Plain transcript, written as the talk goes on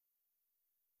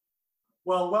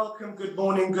Well, welcome, good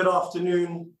morning, good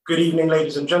afternoon, good evening,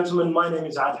 ladies and gentlemen. My name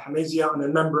is Ad Hamezia. I'm a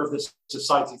member of the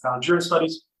Society for Algerian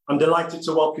Studies. I'm delighted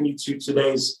to welcome you to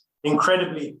today's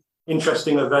incredibly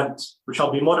interesting event, which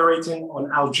I'll be moderating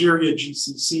on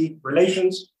Algeria-GCC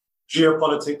relations,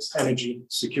 geopolitics, energy,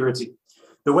 security.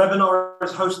 The webinar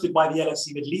is hosted by the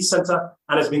LSE Middle East Center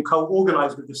and has been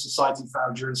co-organized with the Society for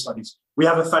Algerian Studies. We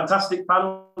have a fantastic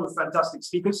panel with fantastic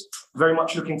speakers, very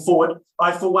much looking forward.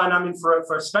 I, for one, am in for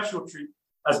a special treat,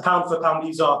 as pound for pound,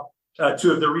 these are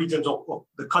two of the regions or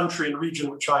the country and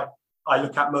region which I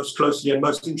look at most closely and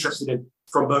most interested in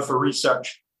from both a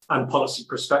research and policy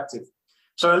perspective.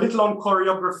 So a little on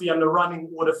choreography and the running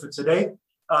order for today,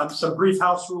 some brief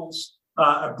house rules,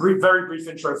 very brief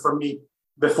intro from me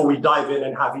before we dive in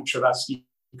and have each of our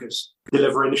speakers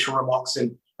deliver initial remarks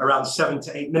in around 7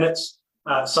 to 8 minutes.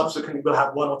 Subsequently, we'll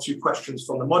have 1 or 2 questions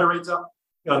from the moderator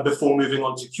before moving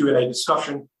on to Q&A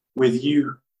discussion with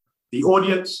you, the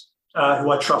audience,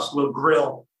 who I trust will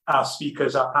grill our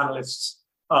speakers, our panelists,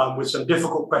 with some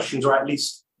difficult questions or at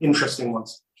least interesting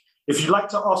ones. If you'd like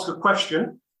to ask a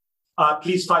question,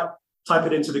 please type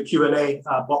it into the Q&A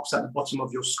box at the bottom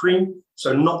of your screen.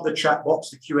 So not the chat box,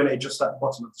 the Q&A just at the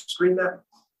bottom of the screen there.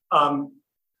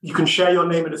 You can share your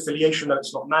name and affiliation, though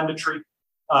it's not mandatory.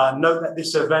 Note that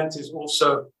this event is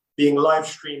also being live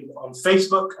streamed on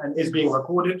Facebook and is being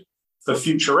recorded for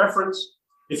future reference.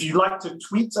 If you'd like to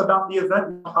tweet about the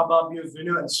event,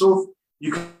 and so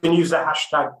you can use the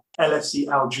hashtag LSE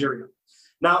Algeria.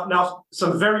 Now,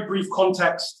 some very brief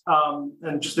context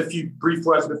and just a few brief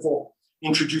words before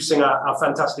introducing our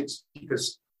fantastic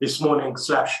speakers this morning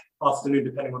 / afternoon,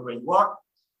 depending on where you are.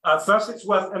 First, it's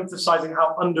worth emphasizing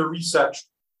how under-researched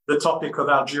the topic of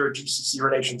Algeria-GCC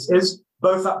relations is,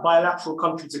 both at bilateral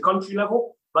country-to-country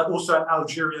level, but also at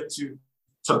Algeria to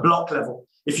bloc level.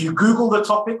 If you Google the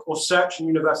topic or search in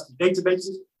university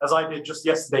databases, as I did just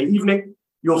yesterday evening,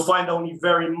 you'll find only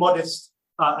very modest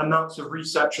amounts of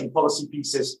research and policy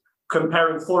pieces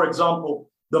comparing, for example,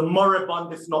 the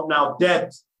moribund, if not now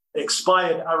dead,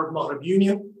 expired Arab Maghreb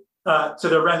Union to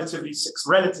the relatively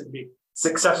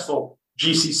successful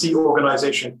GCC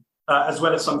organization, as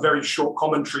well as some very short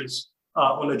commentaries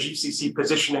on the GCC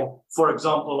positioning, for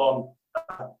example, on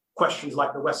questions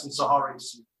like the Western Sahara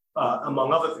issue,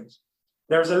 among other things.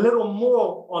 There's a little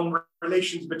more on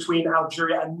relations between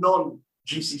Algeria and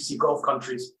non-GCC Gulf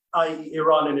countries, i.e.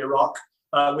 Iran and Iraq,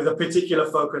 with a particular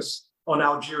focus on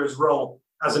Algeria's role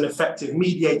as an effective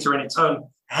mediator in its own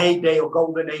heyday or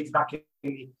golden age back in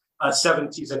the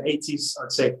 70s and 80s,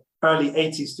 I'd say early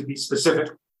 80s to be specific.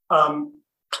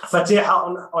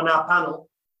 Fatiha on our panel,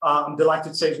 I'm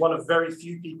delighted to say, is one of very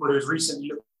few people who has recently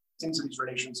looked into these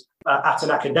relations at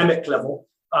an academic level,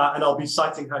 and I'll be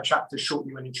citing her chapter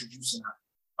shortly when introducing her.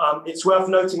 It's worth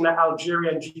noting that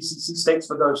Algeria and GCC states,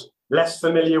 for those less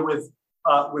familiar with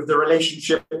the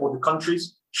relationship or the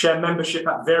countries, share membership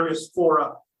at various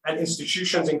fora and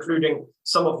institutions, including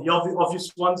some of the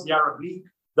obvious ones, the Arab League,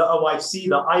 the OIC, the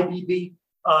IBB,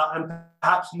 and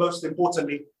perhaps most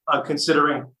importantly,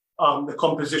 considering the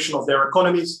composition of their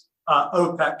economies,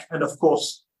 OPEC, and of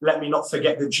course, let me not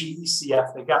forget the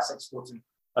GECF, the Gas Exporting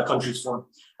Countries Forum.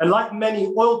 And like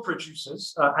many oil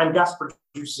producers and gas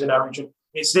producers in our region,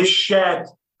 it's this shared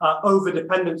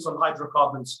over-dependence on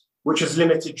hydrocarbons which has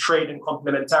limited trade and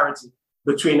complementarity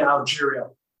between Algeria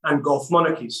and Gulf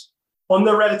monarchies. On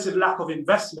the relative lack of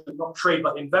investment, not trade,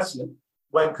 but investment,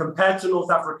 when compared to North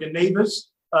African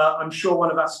neighbors, I'm sure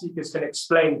one of our speakers can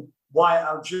explain why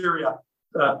Algeria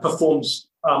performs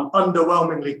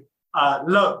underwhelmingly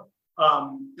low.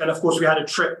 And of course, we had a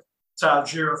trip to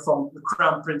Algeria from the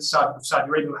Crown Prince of Saudi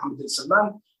Arabia, Mohammed bin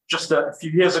Salman, just a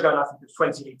few years ago, and I think it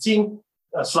was 2018,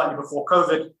 slightly before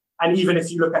COVID. And even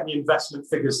if you look at the investment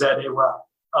figures there, they were,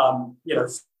 for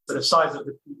the size of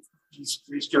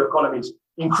these two economies,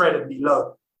 incredibly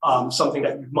low, something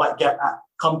that you might get at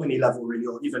company level, really,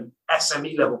 or even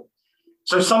SME level.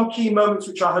 So some key moments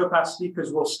which I hope our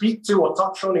speakers will speak to or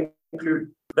touch on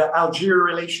include the Algeria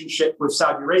relationship with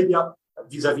Saudi Arabia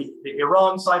vis-a-vis the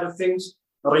Iran side of things,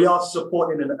 Riyadh's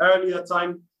support in an earlier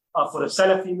time for the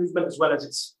Salafi movement, as well as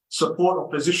its support or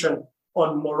position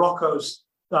on Morocco's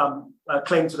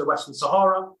claim to the Western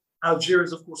Sahara,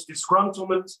 Algeria's, of course,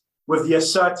 disgruntlement with the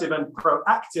assertive and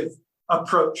proactive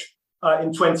approach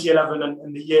in 2011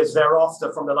 and the years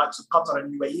thereafter from the likes of Qatar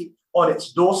and UAE on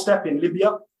its doorstep in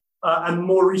Libya, and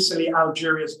more recently,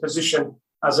 Algeria's position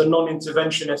as a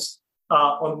non-interventionist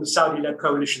on the Saudi-led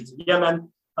coalitions in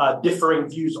Yemen, differing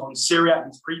views on Syria, at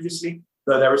least previously,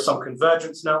 though there is some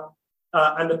convergence now,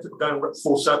 and going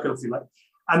full circle, if you like.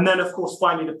 And then, of course,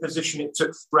 finally, the position it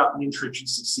took throughout the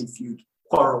intra-GCC feud,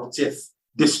 quarrel, tiff,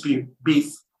 dispute,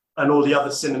 beef, and all the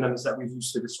other synonyms that we've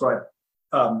used to describe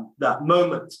that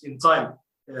moment in time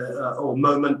or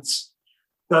moments.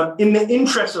 In the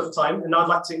interest of time, and I'd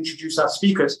like to introduce our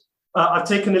speakers, I've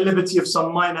taken the liberty of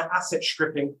some minor asset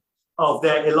stripping of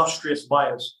their illustrious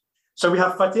bios. So we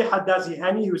have Fatih Haddazi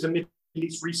Hani, who is a Middle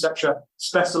East researcher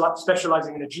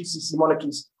specializing in the GCC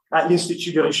monarchies at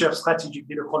l'Institut de Recherche Stratégique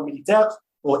de l'École Militaire,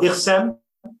 or IRSEM.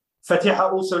 Fatiha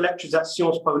also lectures at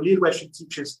Sciences Po Lille, where she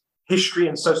teaches history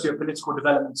and socio-political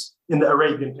developments in the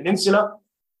Arabian Peninsula.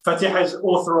 Fatiha is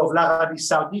author of L'Arabie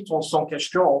Saoudite en 100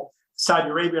 questions, Saudi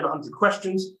Arabia in 100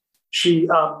 questions. She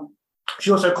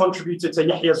also contributed to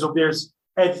Yahya Zubir's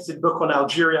edited book on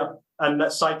Algeria, and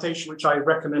a citation which I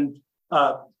recommend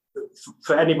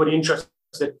for anybody interested,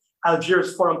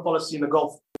 Algeria's Foreign Policy in the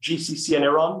Gulf, GCC and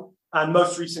Iran. And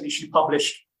most recently, she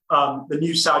published The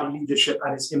New Saudi Leadership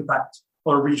and Its Impact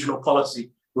on Regional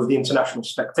Policy with the International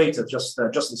Spectator, just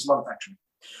this month, actually.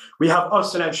 We have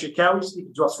Arslan Shekawi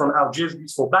speaking to us from Algiers,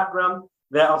 beautiful background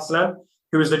there, Arslan,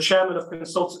 who is the chairman of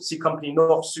consultancy company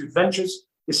North Sud Ventures,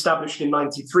 established in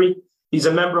 1993. He's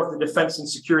a member of the Defense and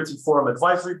Security Forum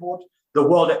Advisory Board, the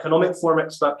World Economic Forum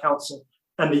Expert Council,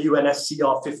 and the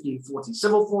UNSCR 1540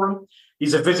 Civil Forum.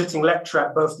 He's a visiting lecturer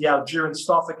at both the Algerian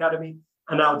Staff Academy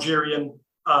and Algerian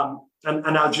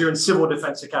Civil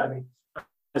Defense Academy.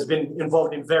 Has been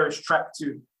involved in various track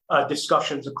 2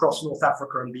 discussions across North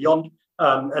Africa and beyond.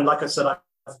 And like I said,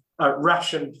 I've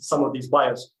rationed some of these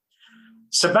bios.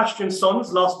 Sebastian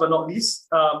Sons, last but not least,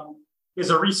 is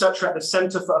a researcher at the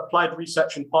Center for Applied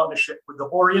Research in Partnership with the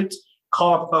Orient,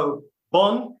 CARPO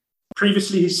Bonn.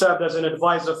 Previously, he served as an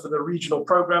advisor for the regional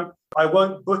program. I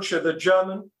won't butcher the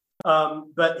German,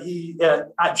 but he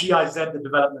at GIZ, the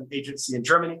development agency in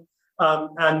Germany,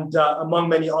 and among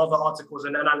many other articles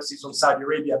and analyses on Saudi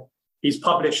Arabia, he's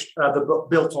published the book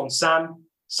Built on Sand,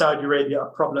 Saudi Arabia, a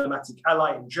Problematic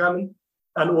Ally in German,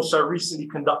 and also recently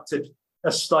conducted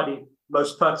a study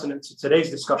most pertinent to today's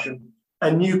discussion, A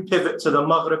New Pivot to the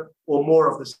Maghreb, or More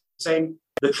of the Same,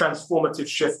 the Transformative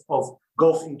Shift of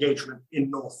Gulf Engagement in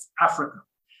North Africa.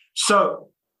 So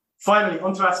finally,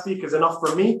 onto our speakers, enough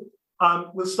from me.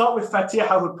 We'll start with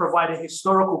Fatiha, who will provide a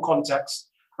historical context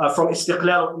from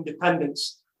Istiqlal,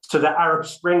 independence, to the Arab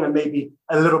Spring, and maybe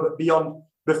a little bit beyond,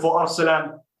 before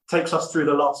Arslan takes us through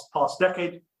the past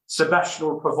decade. Sebastian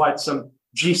will provide some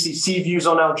GCC views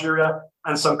on Algeria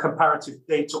and some comparative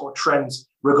data or trends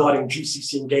regarding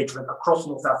GCC engagement across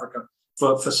North Africa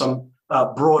for some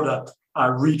broader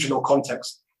regional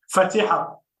context.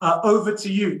 Fatiha, over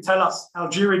to you. Tell us,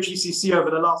 Algeria GCC over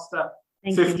the last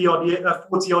 40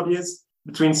 odd years,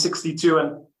 between 62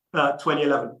 and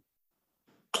 2011.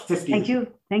 50.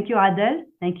 Thank you, Adel.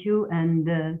 Thank you, and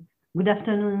good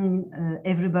afternoon,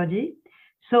 everybody.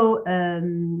 So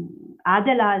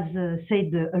Adel has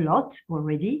said a lot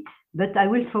already, but I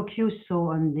will focus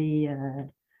on the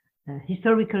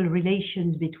historical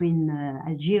relations between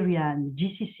Algeria and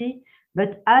GCC.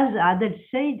 But as Adel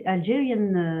said,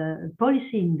 Algerian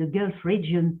policy in the Gulf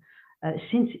region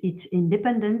since its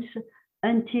independence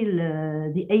until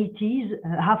the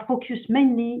 80s have focused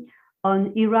mainly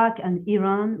on Iraq and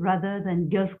Iran rather than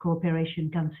Gulf Cooperation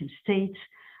Council states.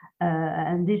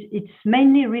 And it's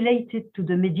mainly related to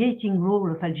the mediating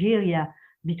role of Algeria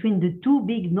between the two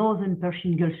big northern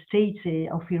Persian Gulf states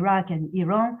of Iraq and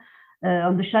Iran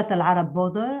on the Shatt al-Arab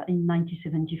border in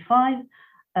 1975,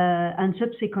 and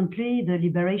subsequently the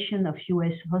liberation of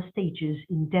US hostages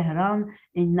in Tehran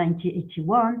in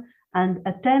 1981, and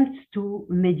attempts to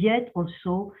mediate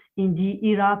also in the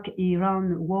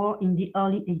Iraq-Iran war in the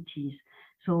early 80s.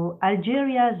 So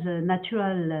Algeria's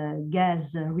natural gas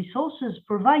resources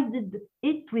provided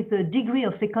it with a degree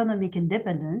of economic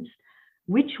independence,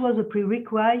 which was a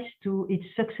prerequisite to its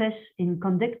success in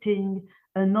conducting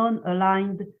a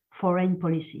non-aligned foreign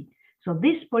policy. So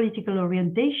this political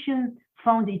orientation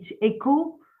found its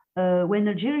echo when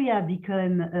Algeria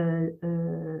became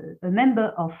a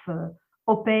member of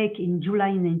OPEC in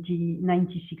July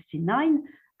 1969,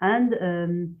 and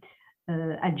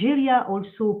Algeria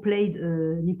also played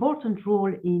an important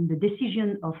role in the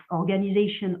decision of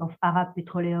Organization of Arab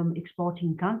Petroleum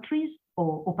Exporting Countries,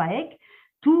 or OPEC,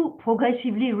 to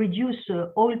progressively reduce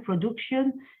oil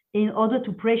production in order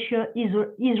to pressure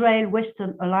Israel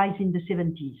Western allies in the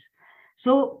 70s.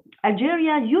 So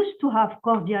Algeria used to have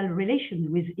cordial relations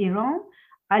with Iran.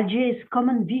 Algiers'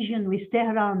 common vision with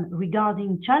Tehran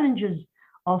regarding challenges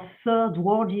of third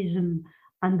worldism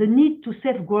and the need to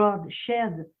safeguard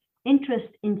shared interest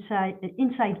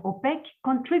inside OPEC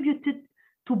contributed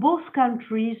to both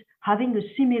countries having a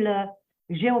similar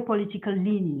geopolitical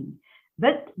leaning.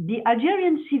 But the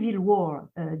Algerian civil war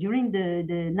during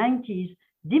the 90s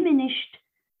diminished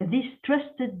this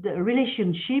trusted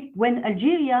relationship when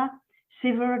Algeria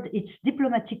severed its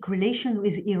diplomatic relation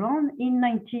with Iran in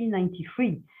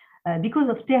 1993 because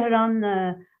of Tehran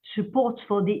support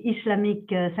for the Islamic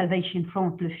Salvation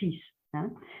Front, le FIS.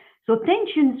 So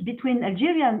tensions between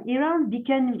Algeria and Iran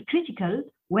became critical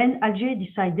when Algeria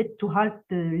decided to halt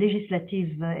the legislative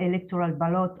electoral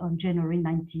ballot on January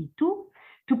 92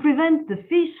 to prevent the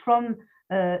FIS from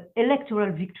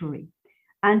electoral victory.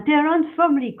 And Tehran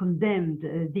firmly condemned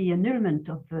the annulment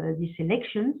of these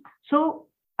elections. So,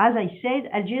 as I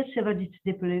said, Algeria severed its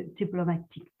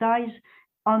diplomatic ties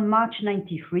on March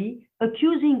 93,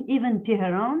 accusing even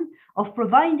Tehran of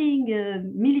providing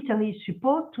military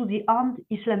support to the armed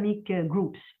Islamic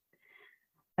groups.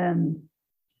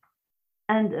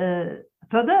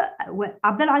 Further, when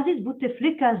Abdelaziz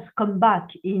Bouteflika's comeback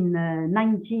in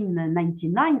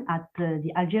 1999 at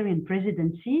the Algerian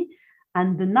presidency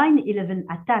and the 9/11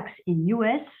 attacks in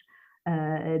US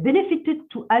benefited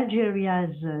to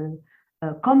Algeria's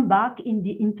comeback in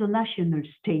the international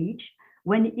stage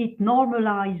when it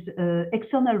normalized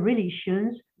external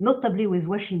relations, notably with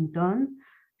Washington.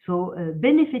 So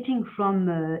benefiting from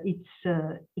its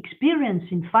experience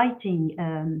in fighting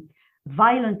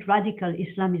violent radical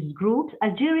Islamist groups,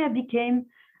 Algeria became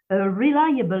a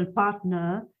reliable partner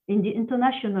in the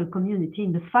international community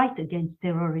in the fight against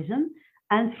terrorism.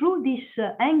 And through this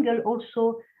angle also,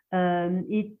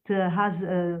 it has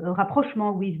a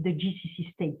rapprochement with the GCC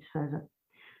states further.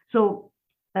 So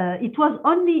it was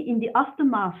only in the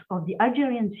aftermath of the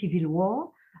Algerian civil war,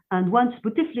 and once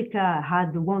Bouteflika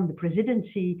had won the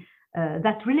presidency,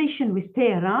 that relation with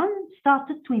Tehran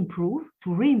started to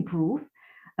re-improve.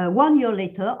 1 year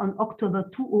later, on October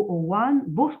 2001,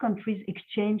 both countries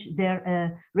exchanged their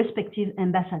respective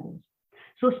ambassadors.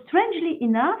 So strangely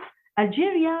enough,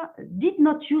 Algeria did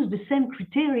not use the same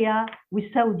criteria with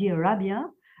Saudi Arabia,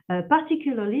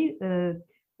 particularly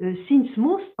since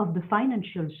most of the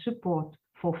financial support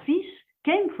for FIS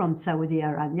came from Saudi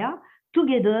Arabia,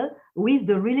 together with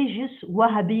the religious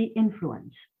Wahhabi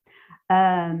influence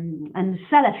and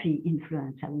Salafi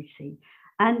influence, I will say.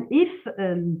 And if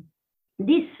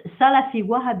this Salafi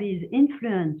Wahhabi's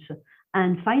influence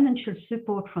and financial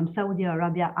support from Saudi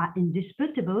Arabia are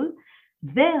indisputable,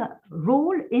 their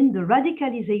role in the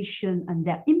radicalization and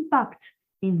their impact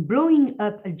in blowing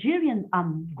up Algerian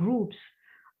armed groups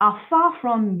are far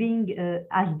from being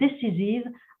as decisive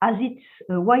as it's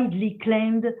widely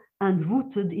claimed and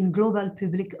rooted in global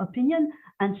public opinion,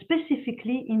 and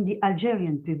specifically in the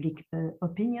Algerian public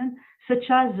opinion, such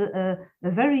as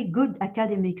a very good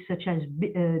academic such as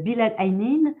Bilal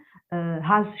Aynin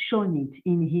has shown it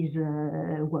in his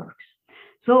works.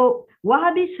 So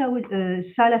Wahhabi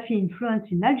Salafi influence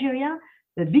in Algeria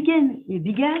began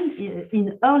in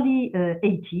early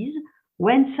 80s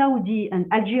when Saudi and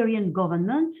Algerian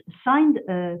governments signed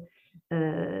a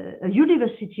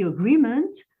university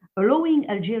agreement allowing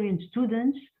Algerian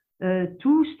students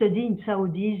to study in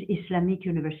Saudi's Islamic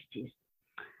universities.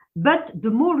 But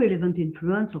the more relevant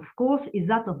influence, of course, is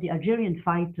that of the Algerian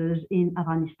fighters in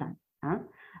Afghanistan,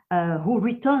 who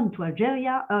returned to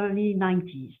Algeria early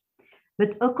 90s.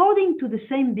 But according to the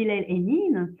same Bilal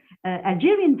Aynin,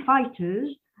 Algerian fighters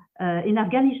in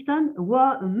Afghanistan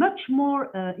were much more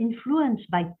influenced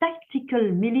by tactical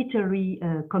military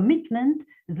commitment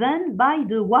than by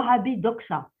the Wahhabi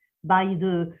doxa, by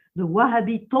the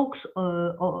Wahhabi talks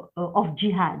of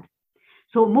jihad.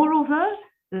 So moreover,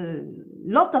 a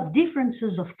lot of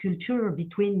differences of culture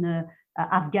between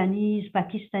Afghanis,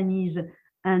 Pakistanis,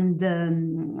 and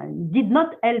did not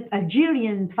help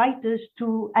Algerian fighters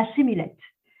to assimilate.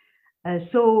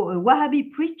 So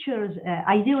Wahhabi preachers'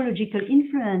 ideological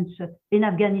influence in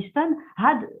Afghanistan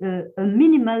had a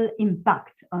minimal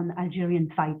impact on Algerian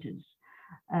fighters.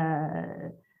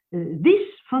 These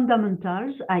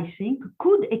fundamentals, I think,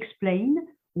 could explain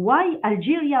why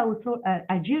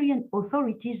Algerian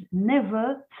authorities never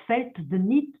felt the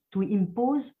need to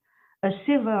impose a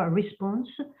severe response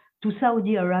to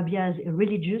Saudi Arabia's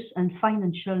religious and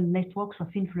financial networks of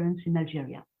influence in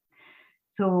Algeria.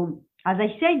 So, as I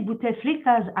said,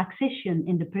 Bouteflika's accession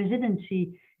in the presidency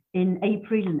in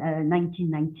April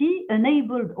 1990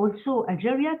 enabled also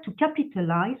Algeria to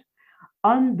capitalize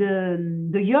on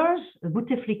the years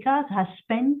Bouteflika has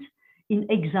spent in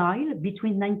exile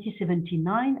between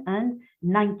 1979 and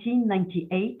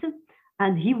 1998,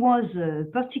 and he was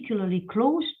particularly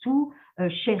close to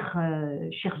Sheikh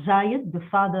Zayed, the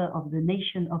father of the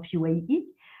nation of UAE,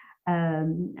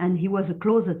 and he was a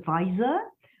close advisor,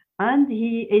 and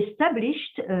he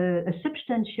established a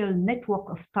substantial network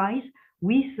of ties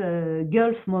with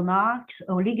Gulf monarchs,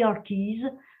 oligarchies,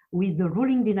 with the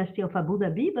ruling dynasty of Abu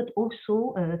Dhabi, but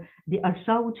also the Al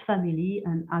Saud family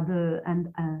and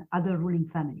other ruling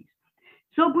families.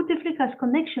 So Bouteflika's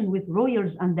connection with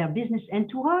royals and their business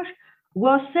entourage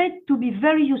was said to be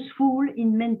very useful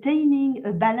in maintaining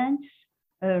a balanced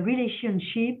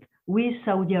relationship with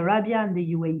Saudi Arabia and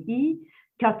the UAE,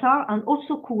 Qatar, and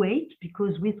also Kuwait,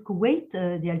 because with Kuwait,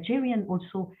 the Algerian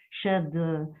also shared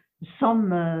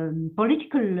some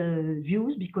political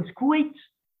views, because Kuwait,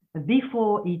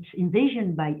 before its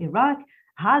invasion by Iraq,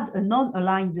 had a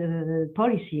non-aligned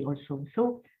policy also.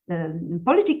 So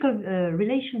political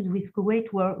relations with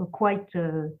Kuwait were quite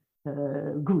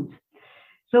good.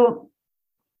 So,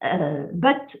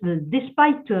 but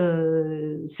despite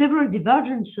several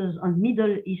divergences on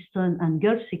Middle Eastern and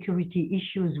Gulf security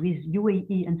issues with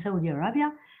UAE and Saudi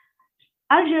Arabia,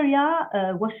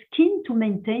 Algeria was keen to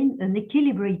maintain an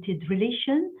equilibrated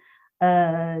relation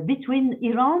between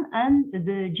Iran and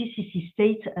the GCC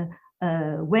states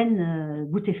when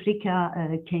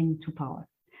Bouteflika came to power.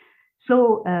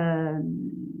 So,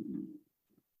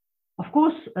 of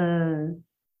course,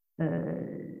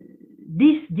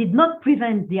 this did not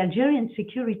prevent the Algerian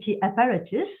security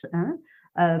apparatus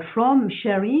from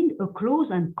sharing a close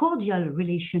and cordial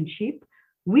relationship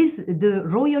with the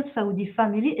royal Saudi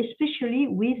family, especially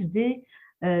with the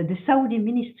Saudi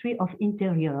Ministry of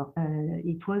Interior.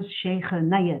 It was Sheikh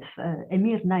Nayef,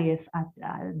 Emir Nayef at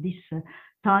this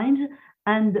time,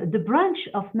 and the branch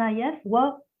of Nayef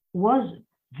was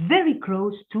very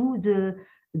close to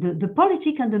the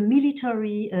political and the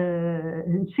military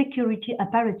and security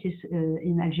apparatus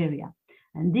in Algeria.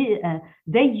 And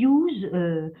they use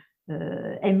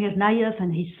Emir Nayef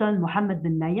and his son Mohammed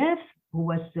bin Nayef, who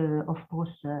was, of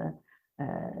course,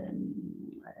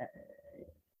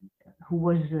 who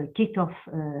was kicked off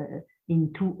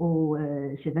in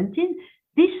 2017.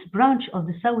 This branch of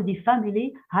the Saudi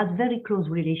family had very close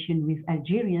relation with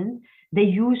Algerians. They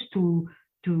used to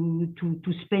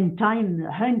spend time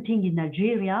hunting in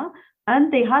Algeria,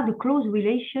 and they had a close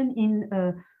relation in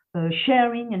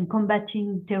sharing and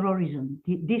combating terrorism.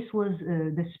 This was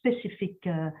the specific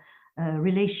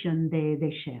relation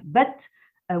they share. But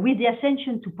with the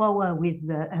ascension to power with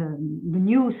the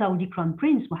new Saudi Crown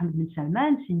Prince, Mohammed bin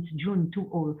Salman, since June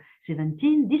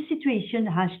 2017, this situation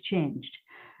has changed.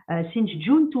 Since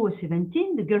June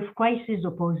 2017, the Gulf crisis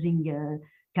opposing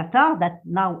Qatar, that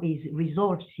now is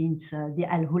resolved since the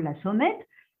Al Hula summit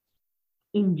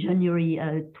in January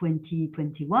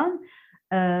 2021,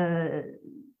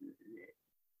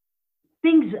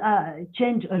 things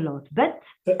change a lot. But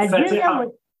Algeria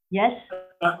was, yes.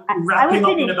 Wrapping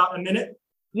up in about a minute.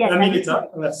 Yes, a minute.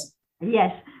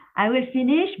 Yes, I will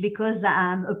finish because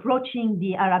I'm approaching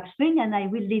the Arab Spring, and I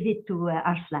will leave it to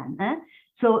Arslan.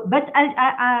 So, but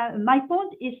my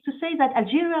point is to say that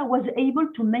Algeria was able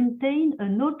to maintain a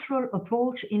neutral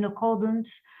approach in accordance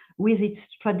with its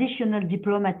traditional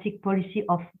diplomatic policy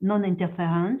of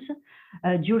non-interference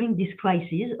during this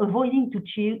crisis, avoiding to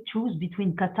choose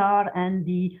between Qatar and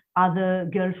the other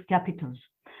Gulf capitals.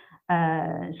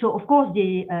 So, of course,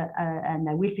 and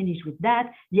I will finish with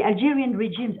that, the Algerian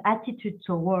regime's attitude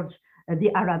towards the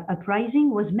Arab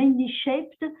uprising was mainly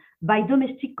shaped by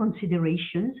domestic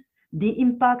considerations. The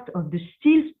impact of the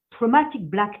still traumatic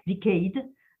Black Decade,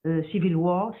 civil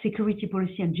war, security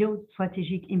policy, and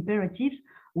geostrategic imperatives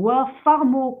were far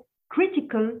more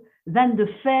critical than the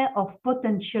fear of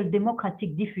potential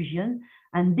democratic diffusion.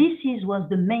 And this was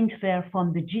the main fear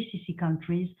from the GCC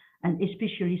countries, and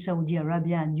especially Saudi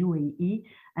Arabia and UAE.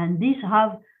 And these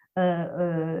have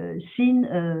seen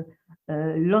a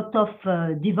lot of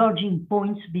diverging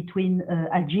points between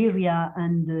Algeria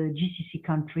and the GCC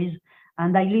countries.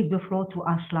 And I leave the floor to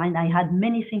Arslan. I had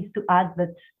many things to add, but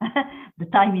the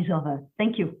time is over.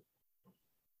 Thank you.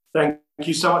 Thank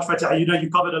you so much, Fatih. You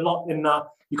covered a lot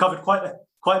you covered quite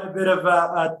a bit of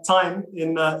time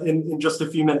in just a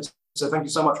few minutes. So thank you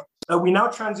so much. We now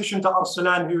transition to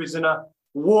Arslan, who is in a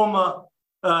warmer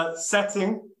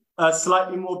setting,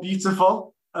 slightly more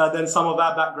beautiful than some of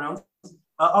our backgrounds.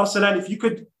 Arslan, if you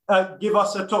could give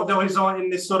us a tour d'horizon in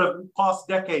this sort of past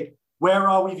decade. Where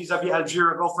are we vis-a-vis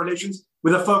Algeria Gulf relations,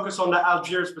 with a focus on the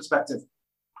Algiers perspective?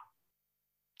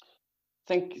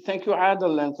 Thank you,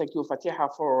 Adel, and thank you, Fatiha,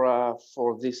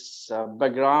 for this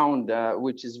background,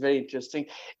 which is very interesting.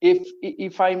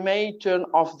 If I may turn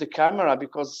off the camera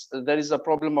because there is a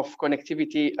problem of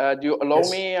connectivity, do you allow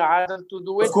me, Adel, to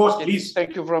do it? Of course, please.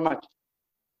 Thank you very much.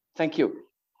 Thank you.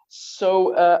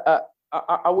 So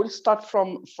I will start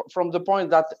from the point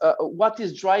that what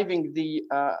is driving the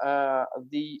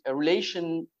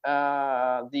relation,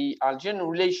 the Algerian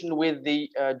relation with the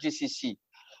GCC.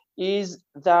 is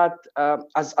that,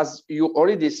 as you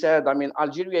already said, I mean,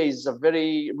 Algeria is a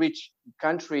very rich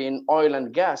country in oil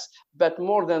and gas, but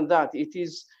more than that, it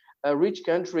is a rich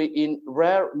country in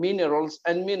rare minerals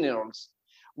and minerals,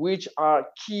 which are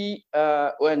key,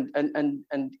 and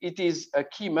it is a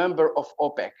key member of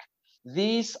OPEC.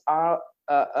 These are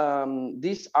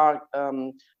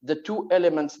the two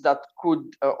elements that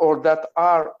could that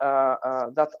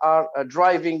are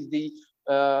driving the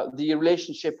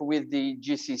relationship with the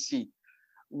GCC.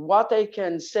 What I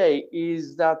can say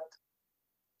is that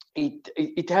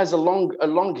it has a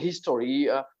long history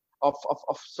of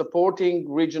supporting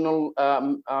regional.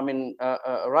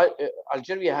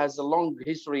 Algeria has a long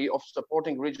history of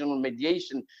supporting regional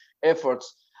mediation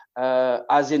efforts,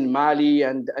 as in Mali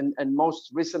and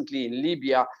most recently in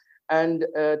Libya, and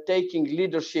taking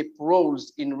leadership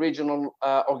roles in regional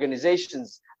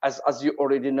organizations, as you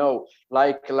already know,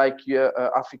 like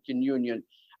African Union.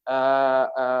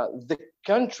 The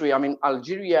country, I mean,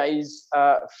 Algeria is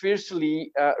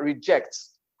fiercely rejects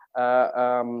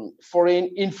foreign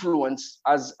influence,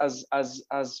 as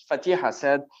Fatiha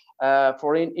said,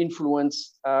 foreign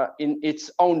influence in its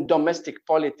own domestic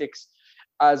politics,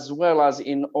 as well as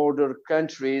in other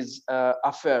countries'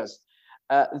 affairs.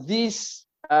 This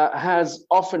has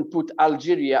often put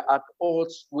Algeria at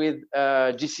odds with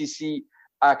GCC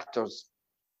actors.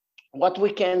 What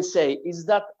we can say is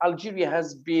that Algeria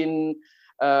has been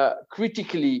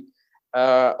critically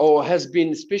or has been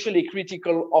especially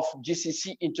critical of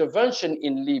GCC intervention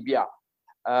in Libya,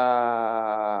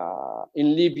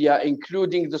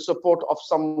 including the support of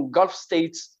some Gulf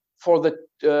states for the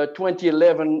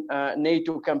 2011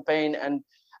 NATO campaign and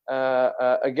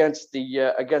against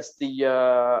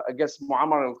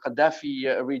Muammar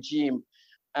al-Gaddafi regime,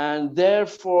 and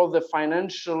therefore the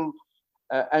financial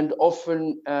and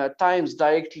often times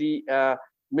directly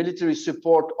military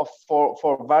support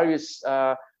for various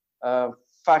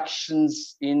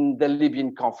factions in the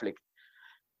Libyan conflict.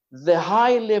 The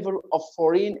high level of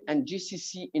foreign and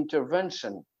GCC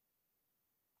intervention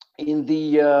in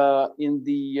the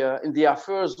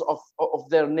affairs of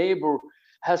their neighbor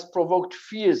has provoked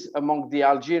fears among the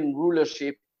Algerian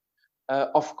rulership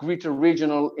of greater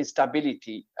regional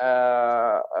instability.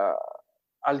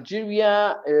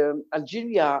 Algeria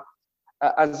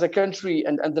as a country,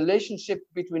 and the relationship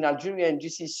between Algeria and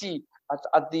GCC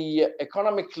at the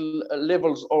economic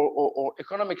levels or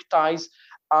economic ties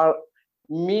are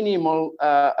minimal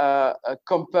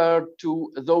compared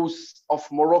to those of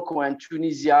Morocco and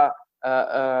Tunisia,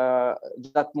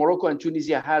 that Morocco and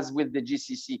Tunisia has with the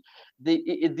GCC.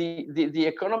 The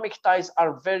economic ties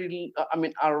are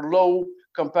are low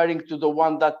comparing to the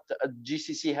one that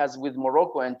GCC has with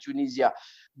Morocco and Tunisia.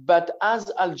 But as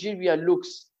Algeria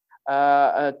looks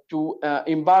to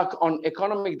embark on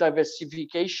economic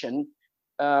diversification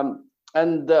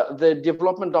and the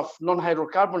development of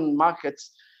non-hydrocarbon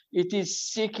markets, it is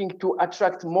seeking to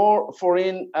attract more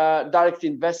foreign direct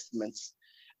investments.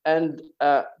 And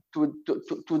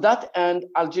to that end,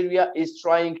 Algeria is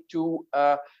trying to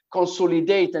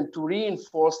consolidate and to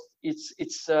reinforce its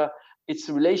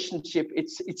relationship,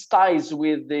 its ties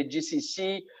with the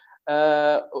GCC,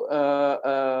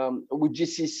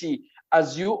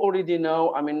 As you already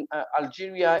know, I mean,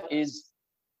 Algeria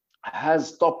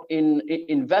has top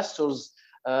investors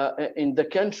in the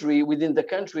country, within the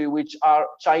country, which are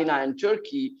China and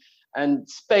Turkey and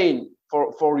Spain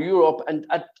for Europe, and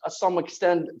at some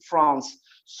extent France.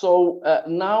 So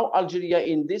now Algeria,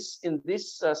 in this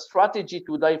strategy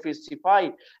to diversify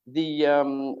the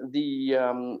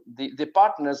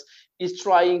partners, is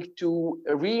trying to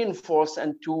reinforce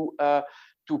and to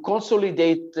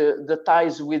consolidate the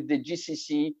ties with the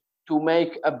GCC, to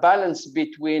make a balance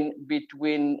between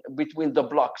the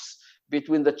blocks,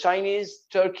 between the Chinese,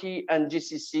 Turkey, and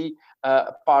GCC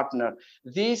partner.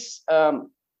 This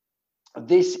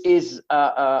is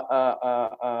I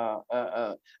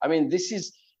mean, this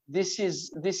is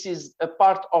a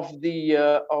part of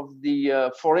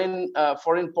the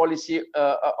foreign policy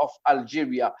of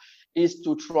Algeria, is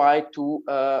to try to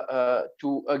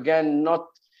again not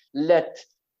let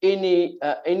any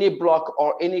bloc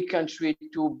or any country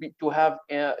to have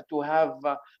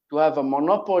a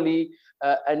monopoly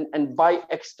and by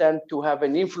extent to have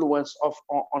an influence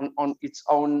on its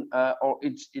own or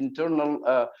its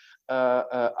internal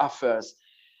affairs.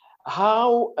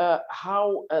 How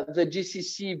the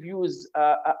GCC views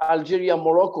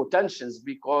Algeria-Morocco tensions,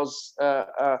 because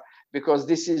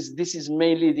this is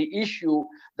mainly the issue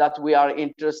that we are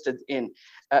interested in.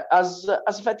 As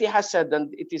Fatiha said,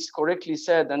 and it is correctly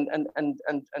said, and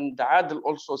Adel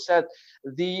also said,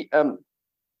 the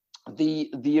the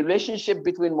relationship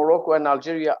between Morocco and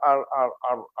Algeria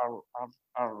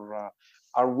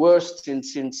are worse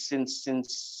since the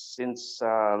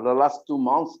last 2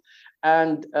 months,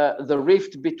 and the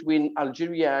rift between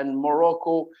Algeria and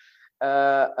Morocco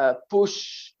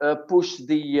push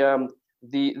the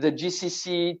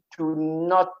GCC to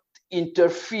not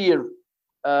interfere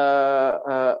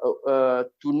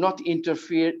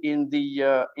in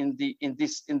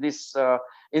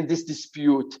this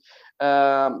dispute.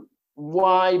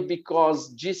 Why?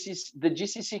 Because the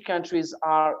GCC countries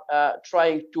are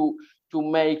trying to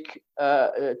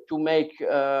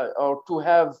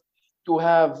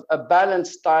have a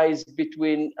balanced ties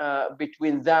between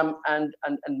them and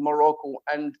Morocco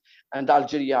and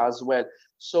Algeria as well.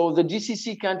 So the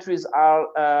GCC countries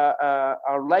are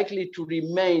likely to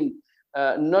remain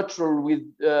neutral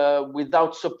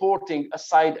without supporting a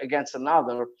side against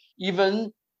another,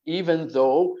 even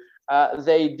though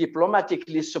they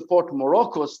diplomatically support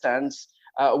Morocco's stance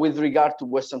with regard to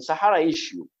Western Sahara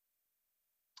issue.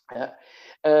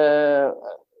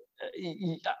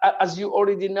 As you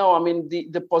already know, I mean,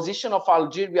 the position of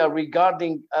Algeria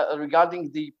regarding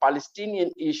the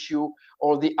Palestinian issue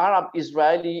or the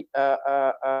Arab-Israeli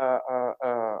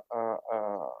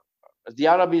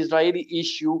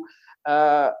issue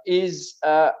is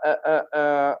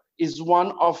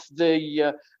one of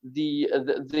the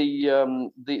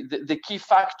key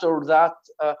factor that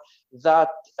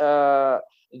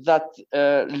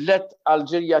led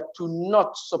Algeria to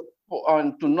not support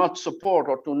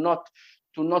or to not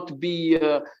be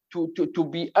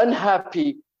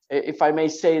unhappy, if I may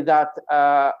say that,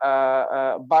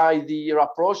 by the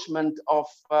rapprochement of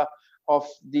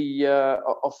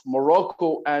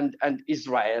Morocco and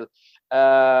Israel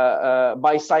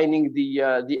by signing the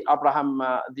Abraham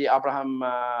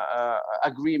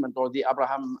agreement or the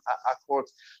Abraham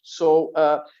Accords. So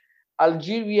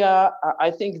Algeria,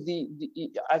 I think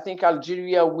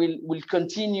Algeria will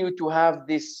continue to have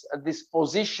this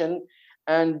position,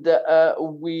 and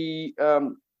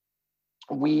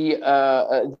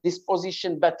this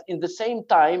position. But in the same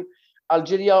time,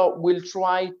 Algeria will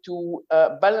try to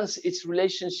balance its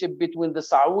relationship between the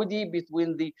Saudi,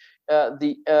 between the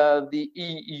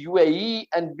UAE,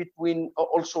 and between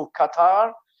also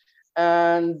Qatar.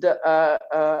 And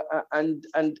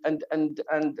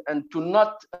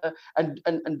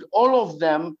all of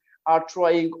them are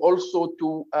trying also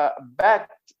to back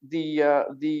the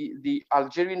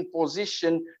Algerian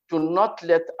position to not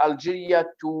let Algeria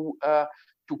to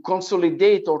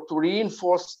consolidate or to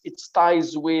reinforce its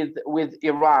ties with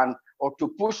Iran, or to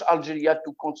push Algeria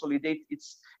to consolidate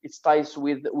its ties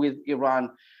with Iran.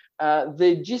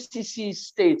 The GCC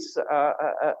states,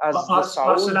 as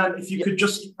Arsalan, if you could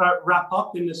just wrap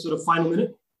up in this sort of final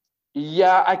minute.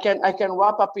 Yeah, I can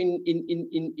wrap up in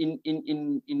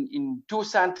 2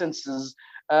 sentences.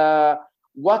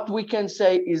 What we can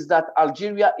say is that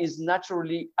Algeria is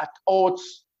naturally at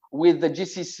odds with the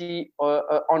GCC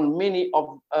on many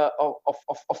of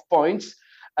points,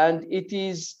 and it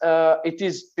is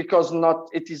because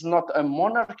it is not a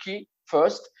monarchy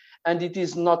first, and it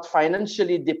is not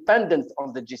financially dependent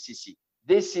on the GCC.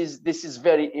 This is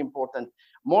very important.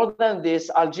 More than this,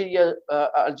 Algeria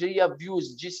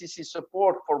views GCC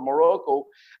support for Morocco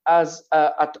as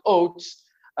at odds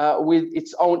with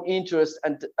its own interest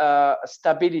and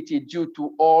stability due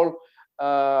to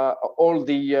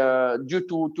due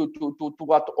to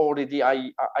what already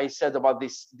I said about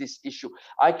this issue.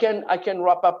 I can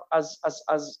wrap up as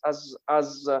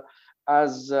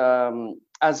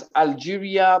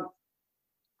Algeria,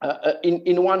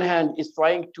 in one hand, is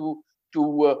trying to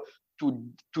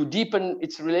deepen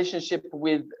its relationship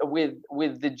with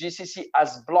the GCC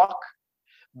as bloc,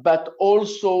 but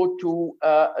also to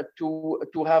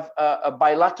have a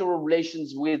bilateral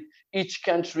relations with each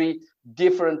country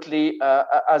differently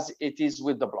as it is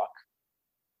with the bloc.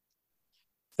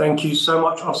 Thank you so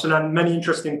much, Arsalan. Many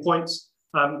interesting points.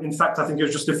 In fact, I think it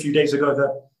was just a few days ago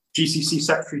that GCC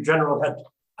Secretary General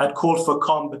had called for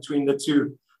calm between the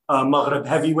two Maghreb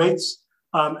heavyweights,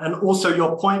 and also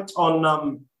your point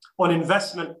on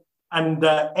investment and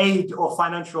aid or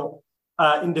financial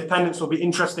independence will be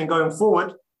interesting going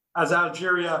forward as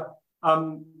Algeria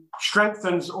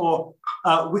strengthens or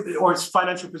its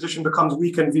financial position becomes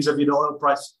weakened vis-a-vis the oil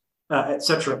price,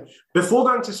 etc. Before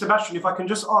going to Sebastian, if I can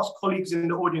just ask colleagues in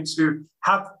the audience who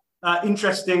have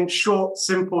interesting, short,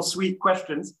 simple, sweet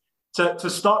questions to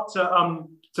start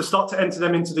to enter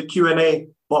them into the Q&A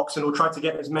box, and we'll try to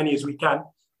get as many as we can.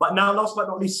 But now, last but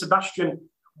not least, Sebastian,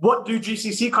 what do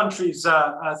GCC countries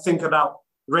think about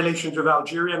relations with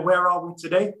Algeria, and where are we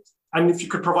today? And if you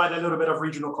could provide a little bit of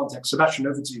regional context. Sebastian,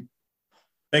 over to you.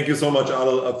 Thank you so much,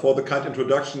 Adel, for the kind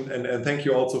introduction, and thank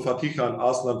you also, Fatiha and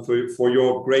Arslan, for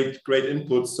your great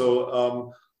input.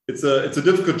 So it's a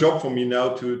difficult job for me now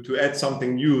to add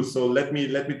something new. So let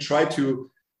me try to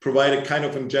provide a kind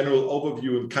of a general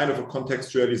overview and kind of a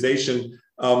contextualization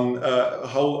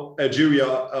how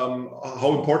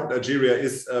important Algeria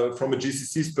is from a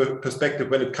GCC's perspective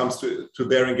when it comes to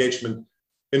their engagement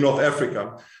in North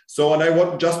Africa. So, and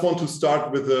I just want to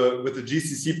start with the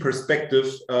GCC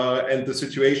perspective and the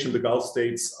situation the Gulf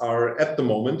states are at the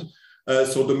moment.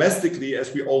 So domestically,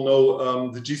 as we all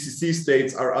know, the GCC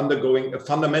states are undergoing a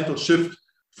fundamental shift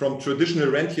from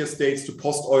traditional rentier states to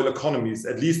post-oil economies,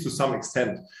 at least to some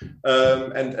extent.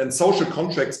 And social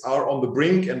contracts are on the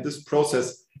brink, and this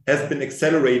process has been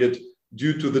accelerated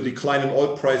due to the decline in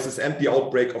oil prices and the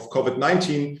outbreak of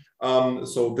COVID-19.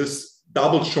 So this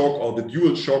double shock or the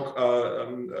dual shock,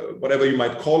 whatever you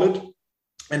might call it.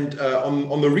 And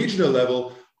on the regional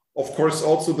level, of course,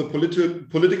 also the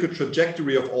political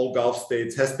trajectory of all Gulf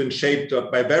states has been shaped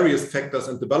by various factors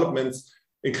and developments,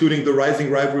 including the rising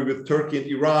rivalry with Turkey and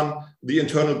Iran, the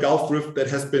internal Gulf rift that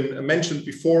has been mentioned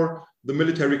before, the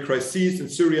military crises in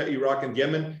Syria, Iraq, and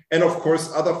Yemen, and of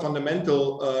course, other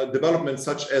fundamental developments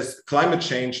such as climate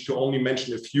change, to only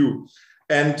mention a few.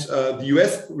 And the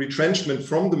US retrenchment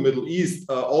from the Middle East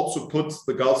also puts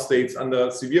the Gulf states under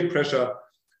severe pressure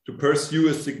to pursue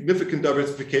a significant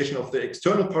diversification of their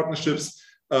external partnerships.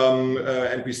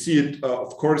 And we see it,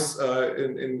 of course,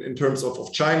 in terms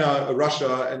of China,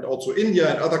 Russia, and also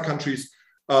India and other countries.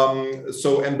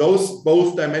 And those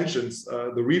both dimensions,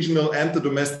 the regional and the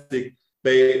domestic,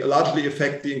 they largely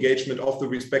affect the engagement of the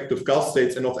respective Gulf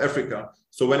states in North Africa.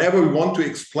 So whenever we want to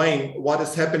explain what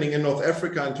is happening in North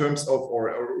Africa in terms of,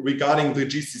 or regarding the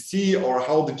GCC or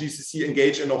how the GCC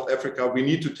engage in North Africa, we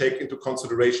need to take into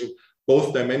consideration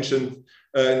both dimensions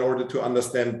in order to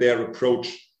understand their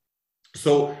approach.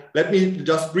 So let me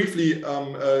just briefly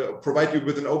provide you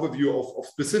with an overview of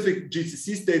specific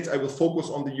GCC states. I will focus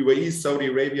on the UAE, Saudi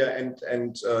Arabia,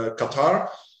 and Qatar.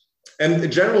 And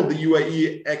in general, the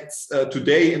UAE acts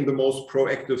today in the most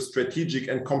proactive, strategic,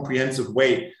 and comprehensive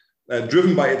way,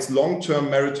 driven by its long-term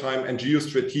maritime and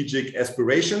geostrategic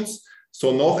aspirations.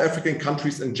 So North African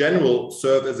countries in general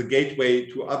serve as a gateway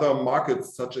to other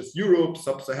markets such as Europe,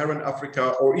 Sub-Saharan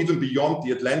Africa, or even beyond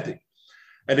the Atlantic.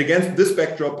 And against this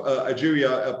backdrop,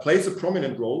 Algeria plays a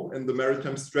prominent role in the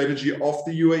maritime strategy of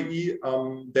the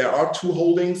UAE. There are two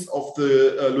holdings of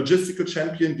the logistical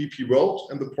champion DP World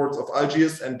in the ports of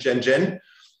Algiers and Shenzhen.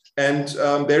 And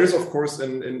there is, of course,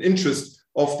 an interest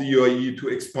of the UAE to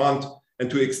expand and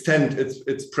to extend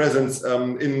its presence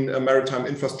in maritime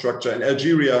infrastructure in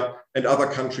Algeria and other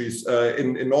countries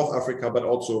in North Africa, but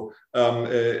also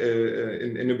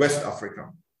in West Africa.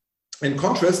 In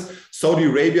contrast, Saudi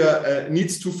Arabia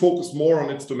needs to focus more on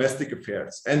its domestic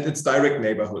affairs and its direct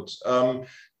neighborhood.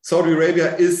 Saudi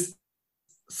Arabia is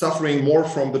suffering more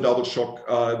from the double shock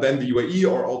than the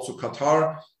UAE or also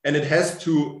Qatar, and it has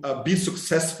to be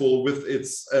successful with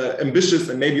its ambitious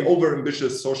and maybe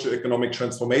over-ambitious socio-economic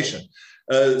transformation.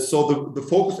 So the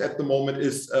focus at the moment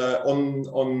is on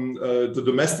the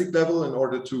domestic level in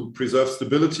order to preserve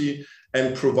stability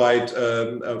and provide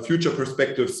future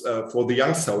perspectives for the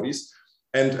young Saudis.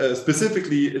 And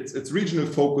specifically, its regional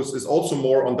focus is also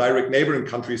more on direct neighboring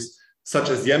countries such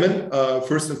as Yemen,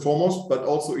 first and foremost, but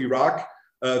also Iraq,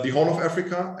 the Horn of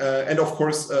Africa, and of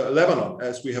course, Lebanon,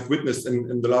 as we have witnessed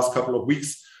in the last couple of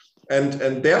weeks.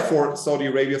 And therefore, Saudi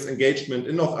Arabia's engagement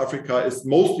in North Africa is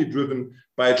mostly driven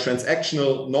by a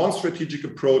transactional, non-strategic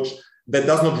approach that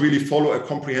does not really follow a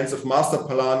comprehensive master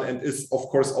plan and is, of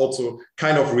course, also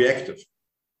kind of reactive.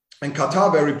 And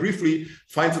Qatar, very briefly,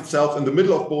 finds itself in the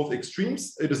middle of both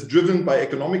extremes. It is driven by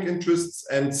economic interests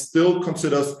and still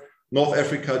considers North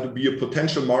Africa to be a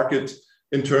potential market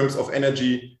in terms of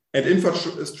energy and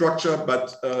infrastructure.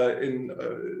 But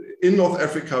in North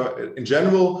Africa in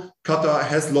general, Qatar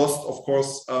has lost, of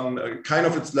course, kind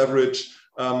of its leverage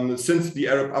since the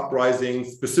Arab uprising,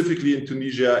 specifically in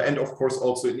Tunisia and, of course,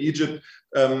 also in Egypt.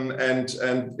 And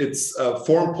its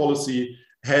foreign policy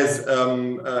has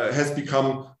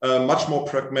become much more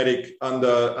pragmatic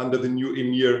under the new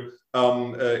emir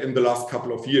in the last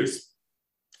couple of years.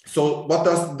 So what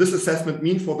does this assessment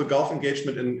mean for the Gulf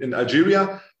engagement in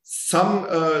Algeria? Some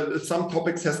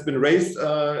topics has been raised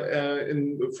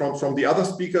from the other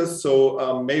speakers.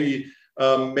 So maybe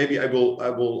I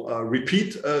will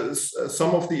repeat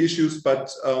some of the issues,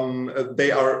 but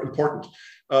they are important.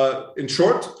 In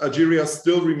short, Algeria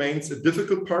still remains a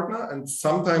difficult partner and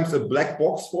sometimes a black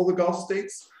box for the Gulf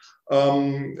states.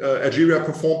 Algeria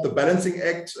performed the balancing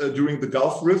act during the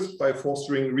Gulf rift by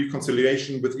fostering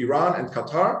reconciliation with Iran and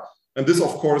Qatar, And this,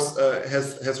 of course,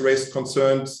 has raised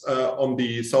concerns on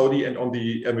the Saudi and on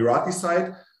the Emirati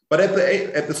side. But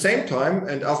at the same time,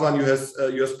 and Aslan, you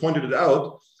have pointed it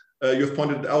out,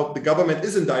 the government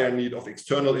is in dire need of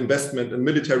external investment and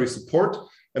military support.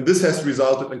 And this has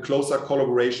resulted in closer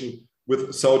collaboration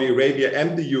with Saudi Arabia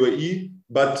and the UAE.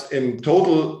 But in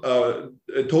total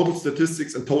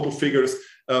statistics and total figures,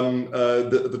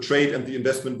 the trade and the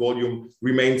investment volume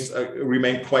remain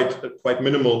quite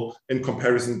minimal in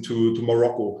comparison to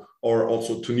Morocco or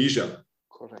also Tunisia.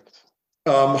 Correct.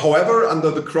 However,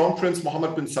 under the Crown Prince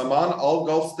Mohammed bin Salman, all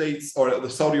Gulf states, or the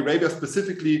Saudi Arabia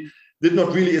specifically, did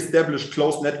not really establish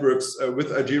close networks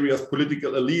with Algeria's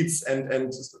political elites,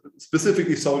 and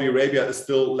specifically Saudi Arabia is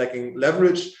still lacking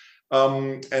leverage.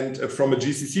 And from a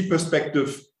GCC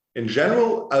perspective, in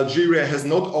general, Algeria has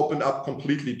not opened up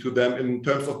completely to them in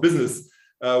terms of business,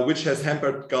 which has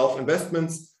hampered Gulf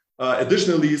investments.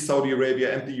 Additionally, Saudi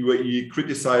Arabia and the UAE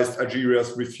criticized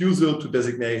Algeria's refusal to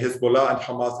designate Hezbollah and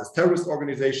Hamas as terrorist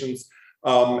organizations.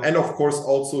 And of course,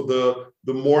 also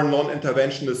the more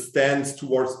non-interventionist stance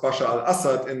towards Bashar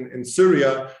al-Assad in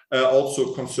Syria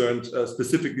also concerned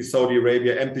specifically Saudi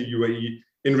Arabia and the UAE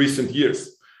in recent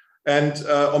years. And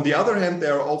on the other hand,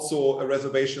 there are also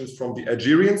reservations from the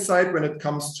Algerian side when it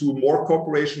comes to more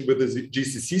cooperation with the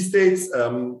GCC states.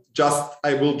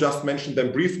 I will just mention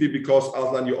them briefly because,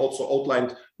 Aslan, you also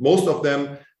outlined most of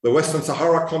them. The Western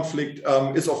Sahara conflict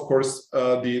is, of course,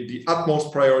 the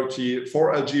utmost priority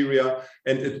for Algeria,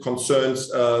 and it concerns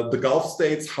the Gulf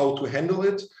states, how to handle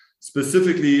it.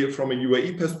 Specifically, from a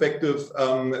UAE perspective,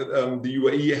 the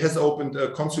UAE has opened a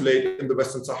consulate in the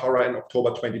Western Sahara in October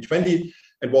 2020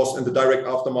 and was in the direct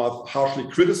aftermath harshly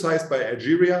criticized by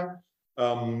Algeria.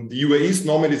 The UAE's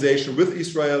normalization with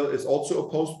Israel is also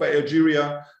opposed by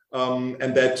Algeria,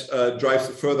 and that drives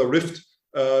a further rift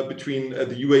between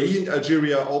the UAE and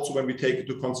Algeria, also when we take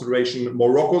into consideration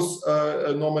Morocco's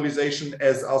normalization,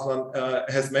 as Aslan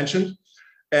has mentioned.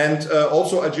 And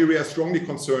also Algeria is strongly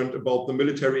concerned about the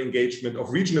military engagement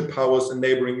of regional powers in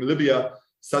neighboring Libya,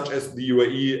 such as the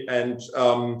UAE. And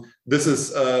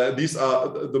these are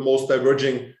the most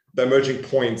diverging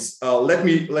points. Let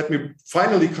me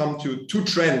finally come to two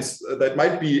trends that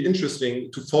might be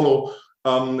interesting to follow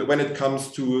when it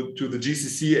comes to the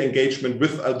GCC engagement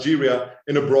with Algeria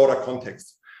in a broader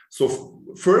context. So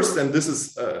first, and this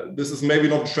is maybe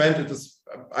not a trend, it is,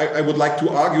 I would like to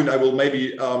argue, and I will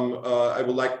maybe I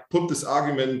would like put this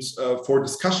argument for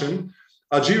discussion.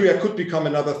 Algeria could become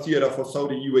another theater for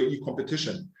Saudi-UAE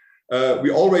competition.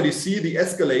 We already see the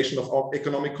escalation of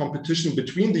economic competition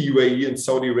between the UAE and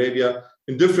Saudi Arabia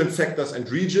in different sectors and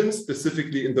regions,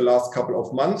 specifically in the last couple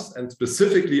of months, and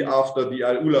specifically after the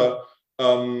Al-Ula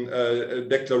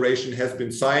declaration has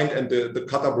been signed and the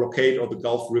Qatar blockade or the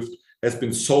Gulf Rift has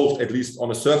been solved, at least on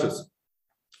the surface.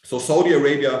 So Saudi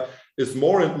Arabia is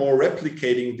more and more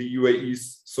replicating the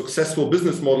UAE's successful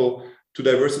business model to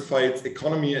diversify its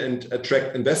economy and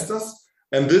attract investors.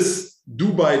 And this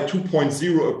Dubai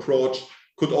 2.0 approach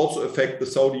could also affect the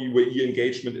Saudi-UAE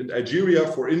engagement in Algeria,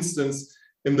 for instance,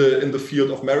 in the field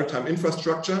of maritime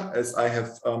infrastructure, as I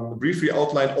have briefly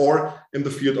outlined, or in the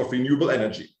field of renewable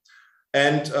energy.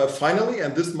 And finally,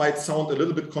 and this might sound a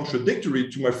little bit contradictory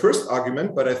to my first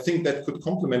argument, but I think that could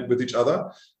complement with each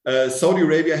other, Saudi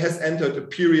Arabia has entered a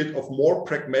period of more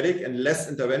pragmatic and less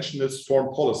interventionist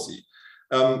foreign policy.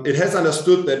 It has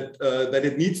understood that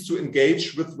it needs to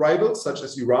engage with rivals such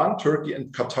as Iran, Turkey,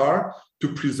 and Qatar to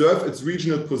preserve its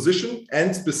regional position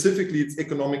and specifically its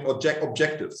economic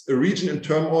objectives. A region in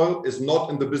turmoil is not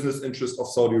in the business interest of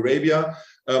Saudi Arabia,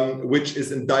 which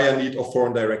is in dire need of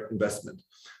foreign direct investment.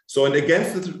 So, and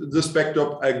against this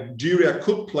backdrop, Algeria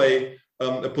could play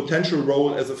a potential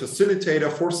role as a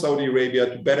facilitator for Saudi Arabia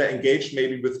to better engage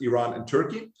maybe with Iran and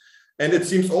Turkey. And it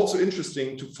seems also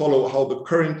interesting to follow how the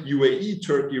current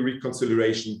UAE-Turkey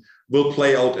reconciliation will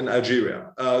play out in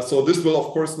Algeria. So this will, of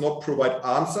course, not provide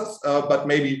answers, but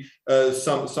maybe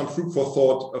some food for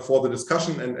thought for the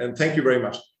discussion. And thank you very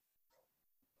much.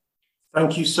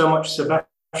 Thank you so much,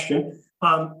 Sebastian.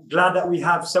 I'm glad that we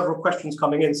have several questions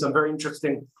coming in, some very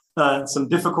interesting, some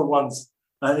difficult ones,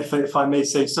 if I may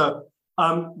say so.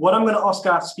 What I'm going to ask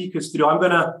our speakers to do, I'm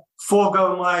going to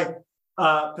forego my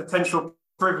potential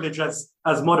privilege as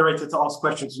moderator to ask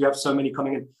questions. We have so many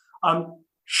coming in.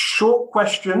 Short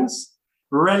questions,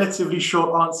 relatively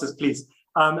short answers, please.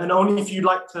 And only if you'd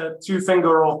like to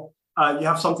two-finger or you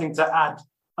have something to add,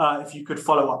 if you could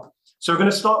follow up. So we're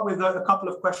going to start with a couple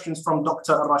of questions from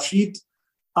Dr. Rashid.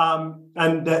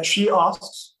 And she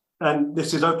asks, and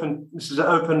this is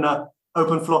an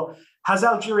open floor. Has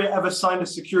Algeria ever signed a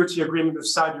security agreement with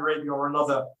Saudi Arabia or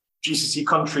another GCC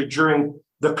country during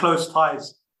the close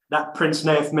ties that Prince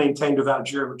Naif maintained with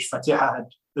Algeria, which Fatiha had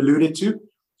alluded to,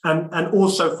 and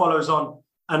also follows on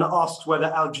and asks whether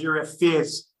Algeria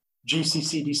fears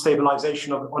GCC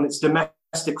destabilization on its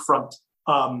domestic front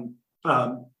by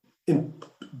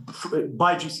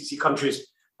GCC countries.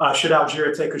 Should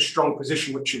Algeria take a strong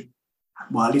position, which it,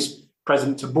 well, at least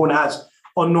President Tebboune has,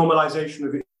 on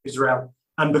normalization with Israel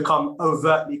and become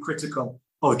overtly critical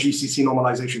of GCC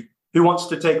normalization? Who wants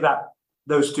to take that?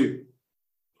 Those two,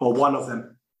 or one of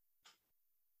them?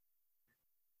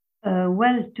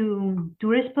 Well, to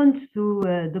respond to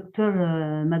Dr.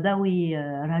 Madawi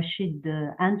Rashid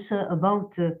answer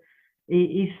about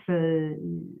if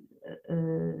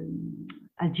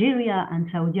Algeria and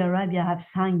Saudi Arabia have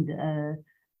signed a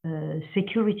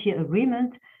security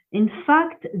agreement. In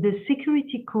fact, the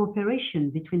security cooperation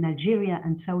between Algeria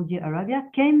and Saudi Arabia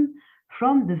came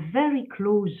from the very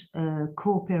close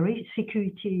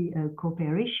security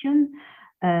cooperation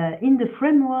in the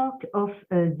framework of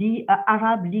the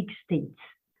Arab League states.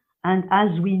 And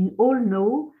as we all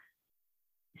know,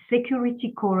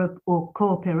 security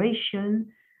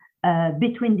cooperation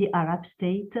between the Arab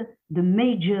states, the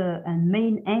major and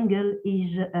main angle is,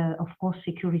 of course,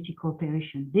 security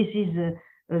cooperation. This is a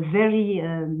very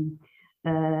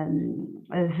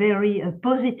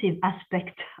positive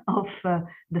aspect of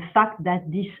the fact that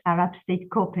these Arab states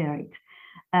cooperate.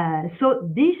 So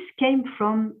this came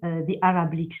from the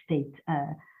Arab League state.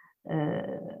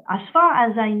 As far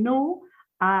as I know,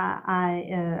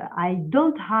 I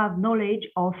don't have knowledge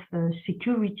of a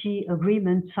security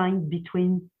agreement signed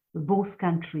between both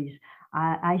countries.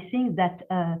 I think that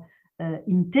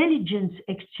intelligence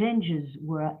exchanges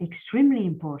were extremely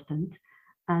important,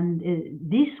 and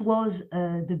this was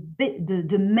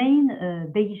the main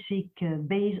basic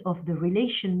base of the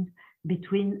relations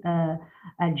between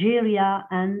Algeria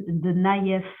and the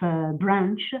Naif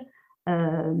branch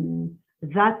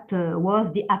that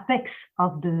was the apex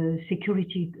of the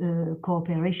security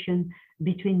cooperation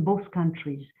between both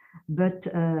countries. But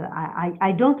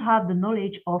I don't have the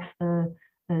knowledge of a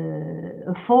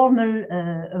formal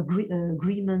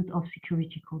agreement of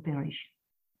security cooperation.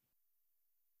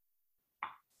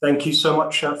 Thank you so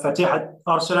much, Fatiha.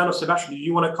 Arsalan or Sebastian, do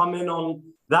you want to come in on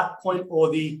that point,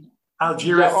 or the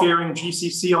Algeria fearing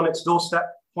GCC on its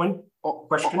doorstep point?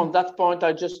 Question? On that point,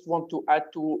 I just want to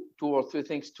add two or three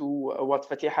things to what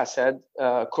Fatiha said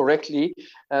correctly.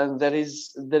 And there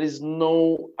is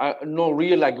no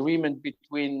real agreement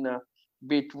between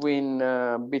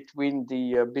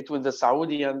the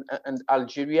Saudi and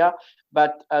Algeria.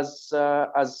 But as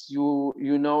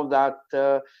you know that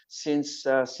since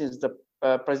the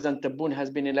President Tebboune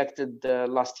has been elected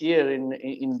last year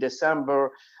in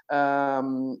December,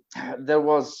 there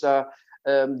was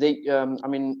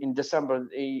in December,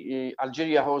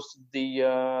 Algeria hosted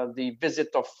the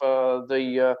visit of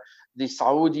the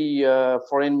Saudi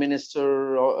foreign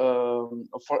minister,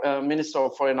 Minister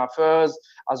of Foreign Affairs,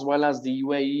 as well as the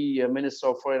UAE Minister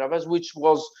of Foreign Affairs, which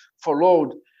was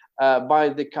followed by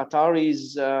the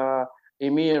Qataris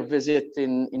Emir visit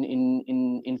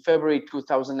in February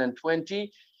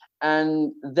 2020.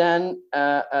 And then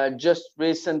just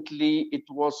recently, it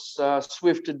was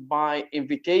swifted by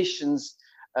invitations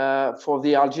for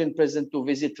the Algerian president to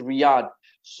visit Riyadh.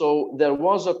 So there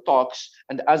was a talks,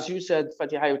 and as you said,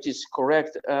 Fatiha, which is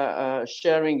correct,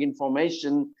 sharing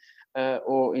information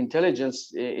or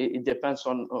intelligence, it depends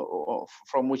on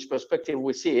from which perspective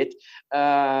we see it.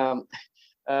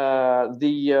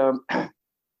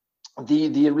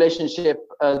 The relationship,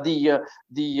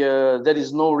 there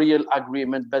is no real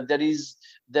agreement, but there is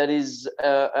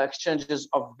exchanges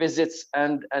of visits,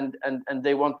 and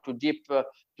they want to deep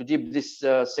this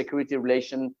security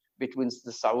relation between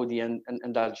the Saudi and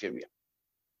Algeria.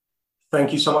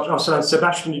 Thank you so much, Arsalan.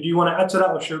 Sebastian, do you want to add to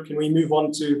that, or can we move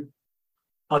on to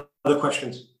other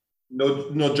questions?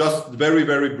 No, just very,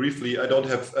 very briefly. I don't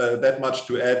have that much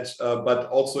to add, but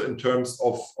also in terms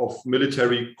of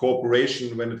military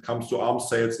cooperation when it comes to arms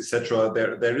sales, etc.,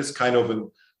 there is kind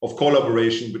of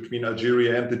collaboration between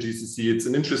Algeria and the GCC. It's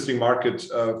an interesting market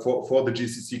for the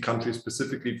GCC countries,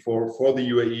 specifically for the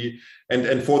UAE,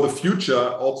 and for the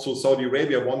future. Also, Saudi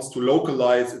Arabia wants to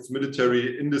localize its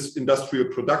military industrial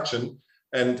production.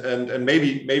 And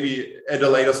maybe at a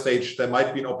later stage, there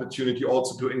might be an opportunity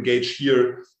also to engage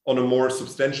here on a more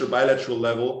substantial bilateral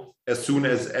level as soon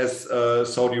as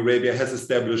Saudi Arabia has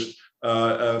established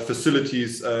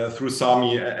facilities through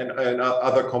SAMI and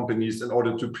other companies in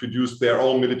order to produce their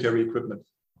own military equipment.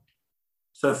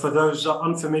 So for those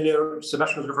unfamiliar,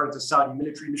 Sebastian was referring to Saudi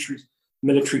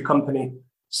military company,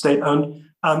 state-owned.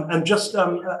 And just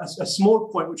a small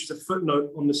point, which is a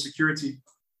footnote on the security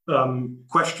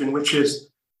question, which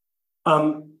is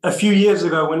A few years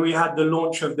ago, when we had the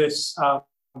launch of this,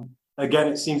 again,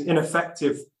 it seems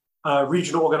ineffective,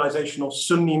 regional organization or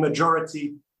Sunni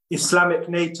majority Islamic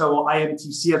NATO or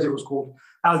IMTC, as it was called,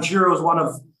 Algeria was one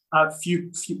of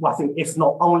few, I think, if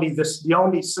not only the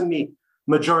only Sunni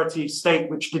majority state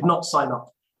which did not sign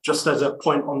up, just as a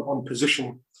point on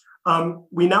positioning.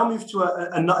 We now move to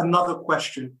another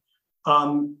question,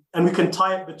 and we can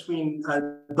tie it between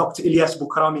Dr. Ilyas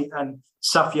Boukrami and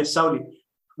Safia Sauli,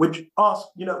 which asks,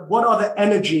 what are the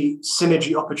energy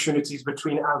synergy opportunities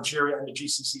between Algeria and the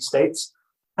GCC states?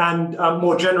 And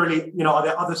more generally, are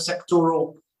there other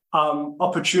sectoral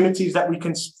opportunities that we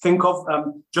can think of?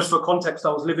 Just for context, I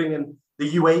was living in the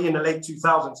UAE in the late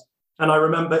 2000s, and I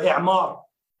remember I'mar.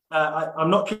 I'm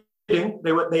not kidding.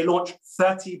 They launched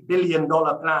 $30 billion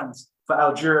plans for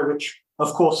Algeria, which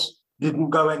of course didn't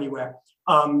go anywhere.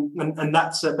 And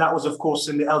that was of course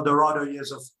in the El Dorado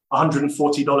years of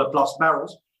 $140 plus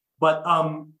barrels. But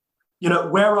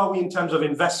where are we in terms of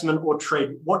investment or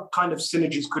trade? What kind of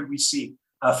synergies could we see?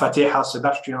 Fatiha,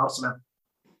 Sebastian, Arslan.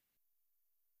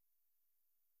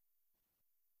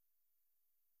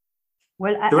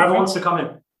 Well, whoever wants to come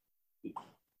in.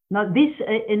 Now, these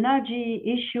energy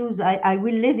issues, I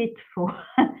will leave it for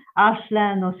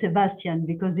Arslan or Sebastian,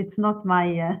 because it's not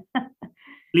my.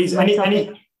 Please,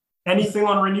 anything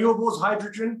on renewables,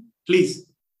 hydrogen, please.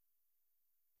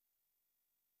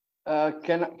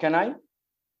 Can I?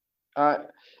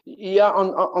 Yeah,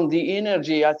 on the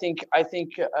energy, I think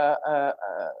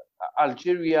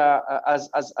Algeria as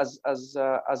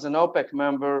an OPEC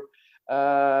member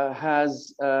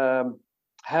has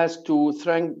to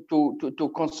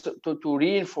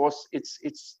reinforce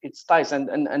its ties and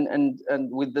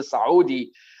with the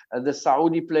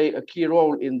Saudi play a key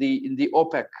role in the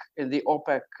OPEC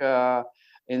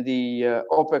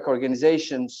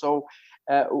organization. So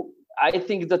I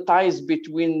think the ties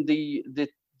between the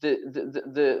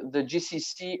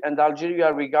GCC and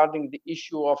Algeria regarding the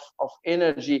issue of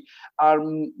energy are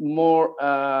more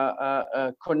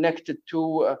connected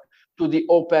to the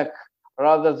OPEC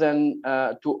rather than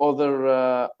to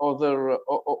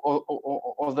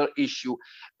other issue.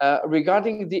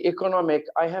 Regarding the economic,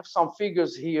 I have some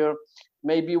figures here.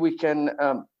 Maybe we can.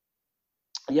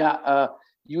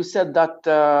 You said that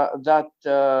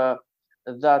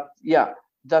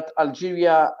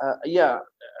Algeria.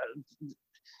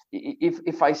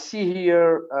 If I see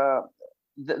here,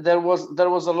 there was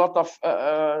a lot of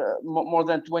more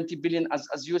than 20 billion,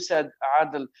 as you said,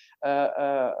 Adel,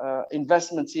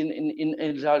 investments in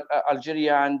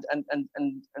Algeria, and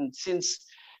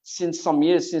since some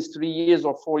years, since 3 years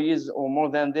or 4 years or more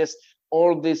than this,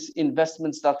 all these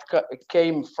investments that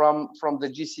came from the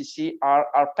GCC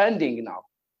are pending now,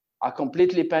 are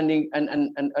completely pending,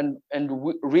 and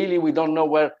really we don't know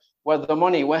where the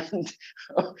money went.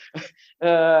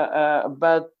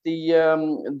 But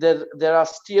there are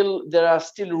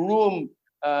still room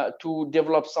to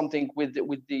develop something with the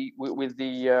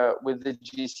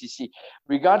GCC.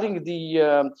 Regarding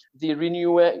the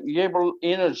renewable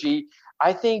energy,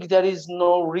 I think there is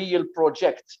no real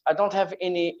project. I don't have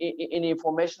any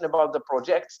information about the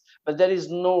projects, but there is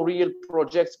no real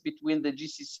projects between the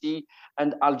GCC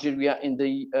and Algeria in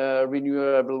the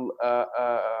renewable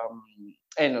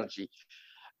energy.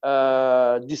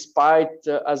 Despite,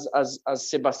 as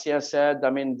Sebastian said, I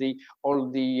mean the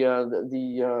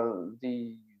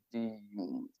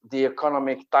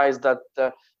economic ties that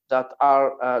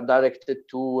are directed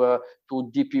to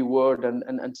DP World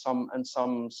and some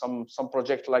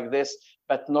project like this,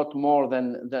 but not more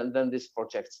than these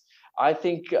projects. I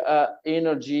think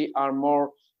energy are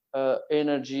more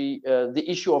the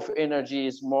issue of energy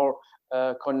is more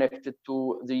connected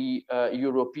to the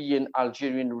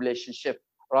European-Algerian relationship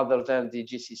rather than the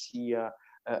GCC,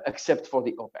 except for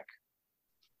the OPEC.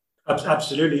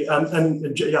 Absolutely, and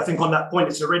I think on that point,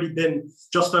 it's already been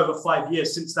just over 5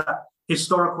 years since that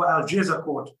historical Algiers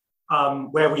Accord,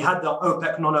 where we had the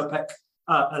OPEC, non-OPEC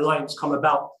alliance come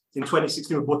about in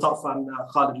 2016 with Bouteflika and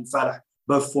Khalid al-Faleh,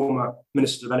 both former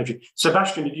ministers of energy.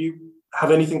 Sebastian, did you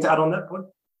have anything to add on that point?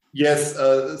 Yes,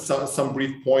 some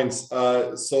brief points.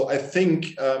 So I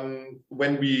think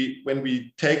when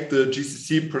we take the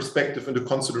GCC perspective into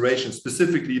consideration,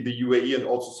 specifically the UAE and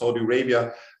also Saudi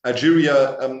Arabia,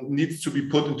 Algeria needs to be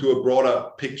put into a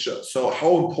broader picture. So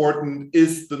how important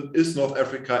is North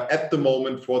Africa at the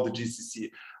moment for the GCC?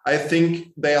 I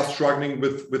think they are struggling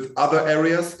with other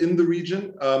areas in the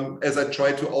region. As I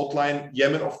tried to outline,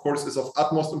 Yemen, of course, is of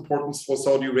utmost importance for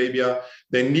Saudi Arabia.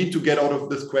 They need to get out of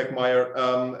this quagmire.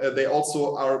 They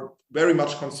also are very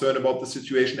much concerned about the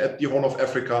situation at the Horn of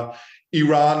Africa,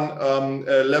 Iran,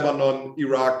 Lebanon,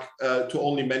 Iraq, to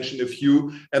only mention a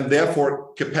few, and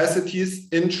therefore capacities,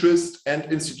 interest,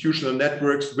 and institutional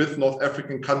networks with North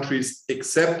African countries,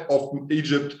 except of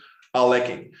Egypt, are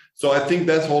lacking. So I think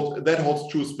that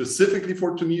holds true specifically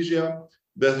for Tunisia.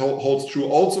 That holds true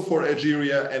also for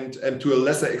Algeria and to a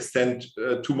lesser extent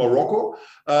to Morocco.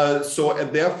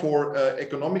 And therefore,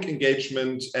 economic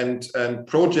engagement and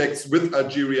projects with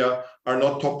Algeria are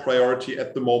not top priority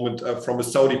at the moment from a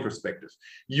Saudi perspective.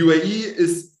 UAE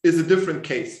is a different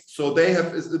case. So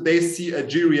they see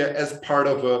Algeria as part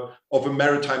of a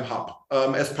maritime hub,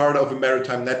 as part of a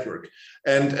maritime network,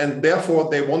 and therefore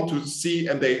they want to see,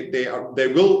 and they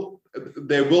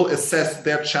will assess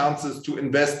their chances to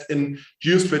invest in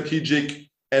geostrategic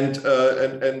and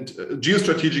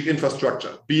geostrategic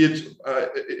infrastructure, be it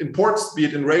in ports, be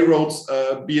it in railroads,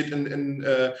 be it in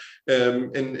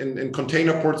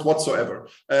container ports whatsoever.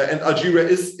 And Algeria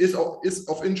is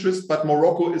of interest, but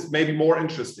Morocco is maybe more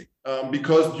interesting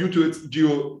because due to its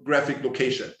geographic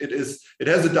location, it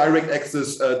has a direct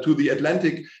access to the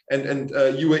Atlantic, and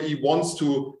UAE wants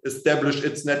to establish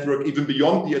its network even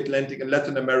beyond the Atlantic in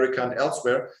Latin America and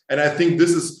elsewhere. And I think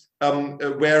this is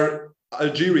where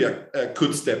Algeria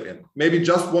could step in. Maybe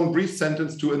just one brief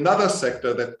sentence to another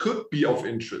sector that could be of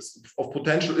interest, of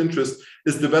potential interest,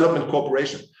 is development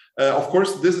cooperation. Of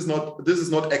course, this is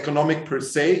not economic per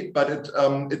se, but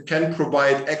it can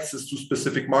provide access to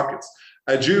specific markets.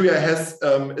 Algeria has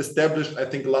established, I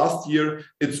think last year,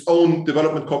 its own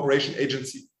development cooperation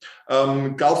agency.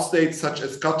 Gulf states such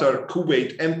as Qatar,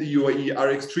 Kuwait, and the UAE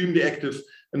are extremely active,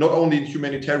 not only in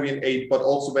humanitarian aid, but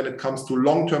also when it comes to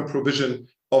long-term provision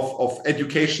of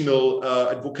educational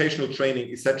and vocational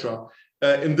training, etc.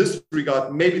 In this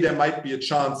regard, maybe there might be a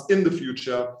chance in the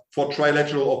future for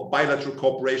trilateral or bilateral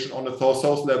cooperation on a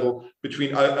south-south level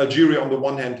between Algeria on the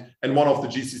one hand and one of the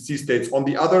GCC states on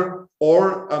the other,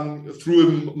 or through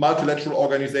a multilateral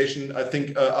organization. I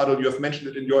think, Adel, you have mentioned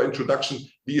it in your introduction,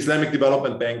 the Islamic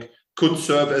Development Bank could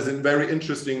serve as a very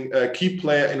interesting key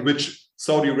player in which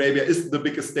Saudi Arabia is the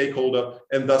biggest stakeholder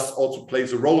and thus also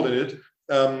plays a role in it.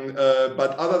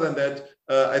 But other than that,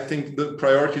 I think the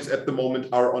priorities at the moment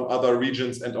are on other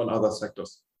regions and on other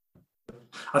sectors.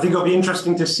 I think it'll be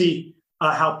interesting to see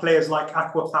how players like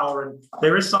Aqua Power, and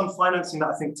there is some financing that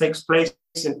I think takes place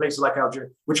in places like Algeria,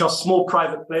 which are small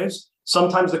private players.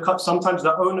 Sometimes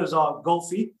the owners are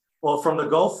Gulfi or from the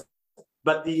Gulf,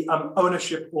 but the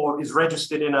ownership is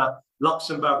registered in a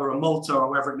Luxembourg or a Malta or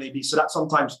wherever it may be. So that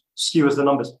sometimes skewers the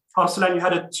numbers. Arslan, you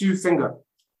had a two-finger.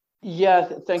 Yeah,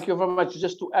 thank you very much.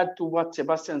 Just to add to what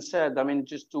Sebastian said, I mean,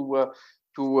 just to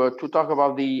talk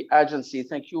about the agency.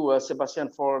 Thank you, Sebastian,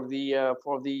 for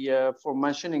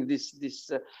mentioning this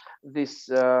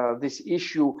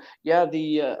issue. Yeah,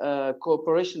 the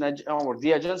cooperation or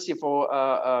the agency for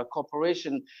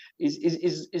cooperation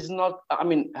is not. I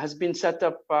mean, has been set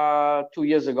up 2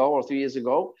 years ago or 3 years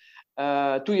ago.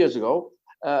 2 years ago.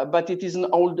 But it is an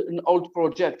old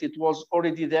project. It was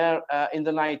already there in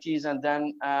the 90s, and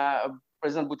then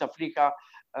President Bouteflika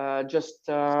just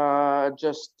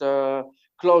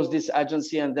closed this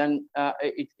agency, and then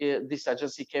this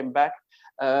agency came back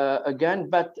again.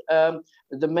 But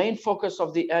the main focus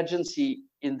of the agency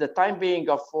in the time being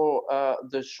for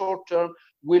the short term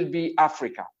will be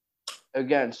Africa.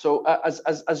 Again, so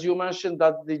as you mentioned,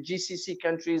 that the GCC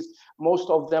countries, most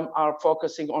of them are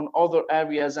focusing on other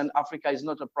areas, and Africa is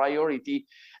not a priority.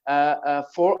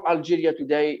 For Algeria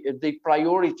today, the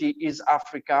priority is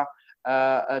Africa,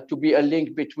 to be a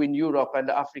link between Europe and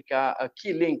Africa, a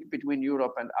key link between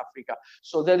Europe and Africa.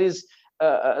 So there is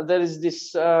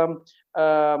this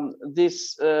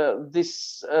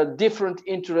different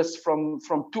interests from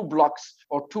two blocks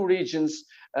or two regions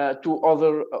to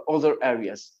other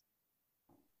areas.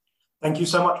 Thank you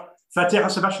so much. Fatiha,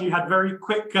 Sebastian, you had very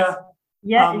quick...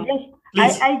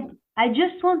 yes. I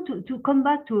just want to come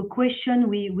back to a question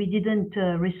we didn't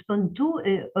respond to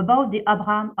about the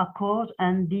Abraham Accord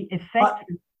and the effect,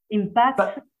 impact.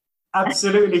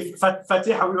 Absolutely.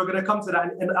 Fatiha, we were going to come to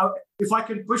that. And if I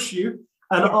could push you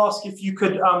and ask if you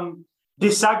could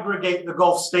disaggregate the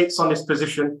Gulf states on this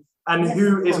position and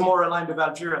who is more aligned with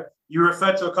Algeria. You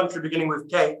referred to a country beginning with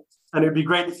K, and it would be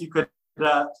great if you could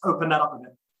open that up a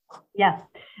bit. Yeah.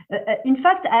 In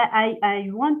fact, I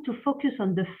want to focus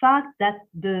on the fact that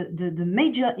the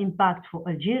major impact for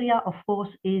Algeria, of course,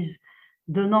 is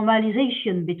the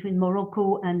normalization between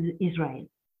Morocco and Israel.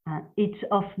 it's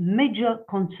of major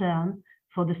concern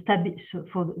for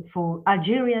for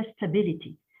Algeria's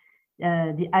stability.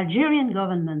 The Algerian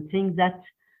government thinks that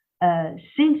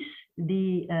since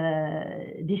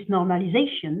this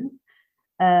normalization,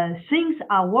 things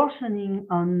are worsening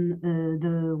on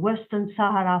the Western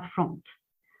Sahara front.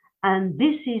 And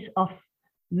this is of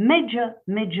major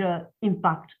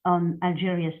impact on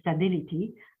Algeria's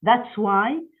stability. That's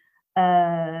why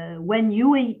when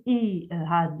UAE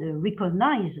had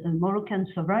recognized Moroccan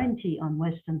sovereignty on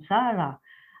Western Sahara,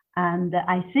 and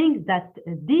I think that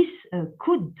this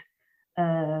could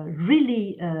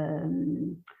really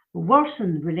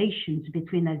worsen relations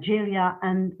between Algeria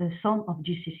and some of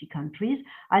GCC countries.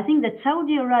 I think that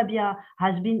Saudi Arabia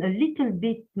has been a little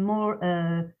bit more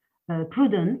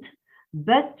prudent,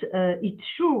 but it's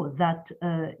sure that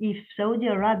if Saudi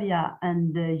Arabia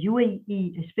and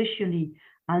UAE especially,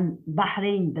 and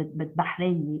Bahrain, but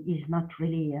Bahrain is not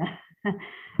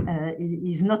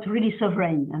really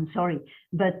sovereign. I'm sorry,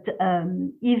 but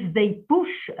if they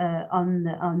push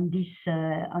on this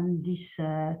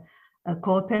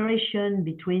cooperation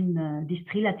between this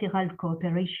trilateral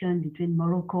cooperation between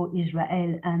Morocco,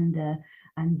 Israel, and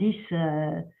this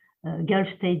Gulf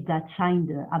state that signed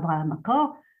the Abraham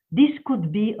Accord, this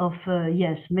could be of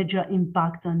yes, major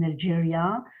impact on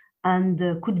Algeria, and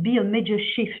could be a major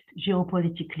shift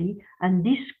geopolitically, and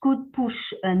this could push,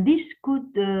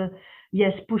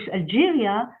 yes, push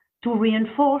Algeria to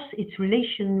reinforce its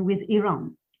relation with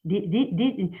Iran.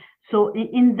 So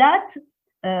in that,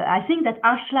 I think that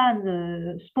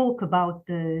Arslan spoke about,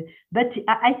 but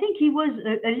I think he was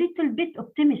a little bit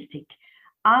optimistic.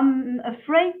 I'm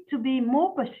afraid to be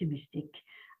more pessimistic.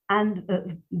 And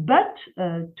but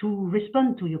to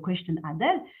respond to your question,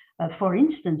 Adel, for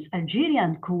instance, Algeria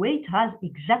and Kuwait has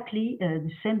exactly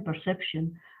the same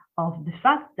perception of the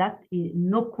fact that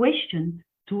no question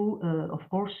to, of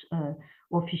course,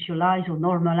 officialize or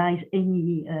normalize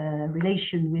any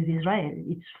relation with Israel.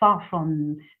 It's far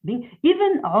from being.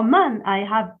 Even Oman, I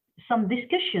have some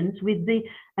discussions with the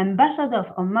ambassador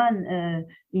of Oman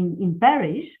in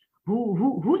Paris,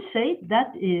 who said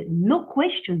that no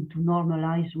question to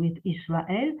normalize with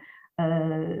Israel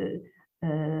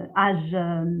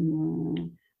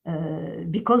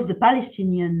because the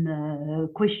Palestinian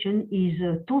question is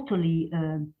totally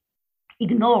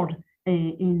ignored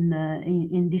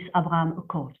in this Abraham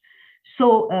Accord.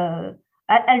 So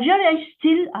Algeria has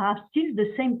still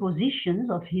the same positions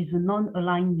of his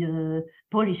non-aligned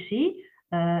policy.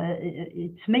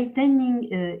 It's maintaining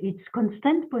its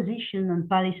constant position on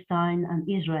Palestine and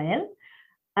Israel,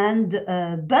 and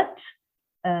but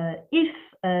if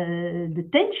the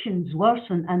tensions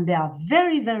worsen, and they are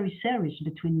very serious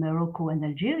between Morocco and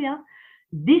Algeria,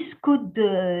 this could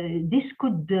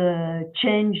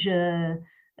change the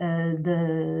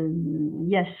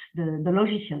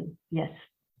logical. Yes.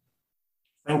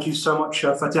 Thank you so much,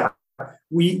 Fatiha.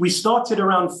 We started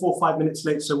around 4 or 5 minutes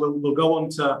late, so we'll go on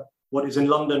to what is in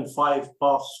London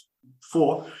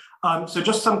 4:05. So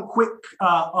just some quick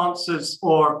answers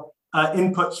or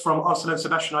inputs from Arslan and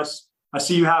Sebastian. I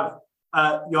see you have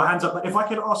your hands up, but if I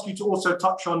could ask you to also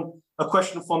touch on a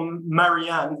question from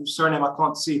Marianne, whose surname I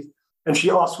can't see, and she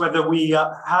asked whether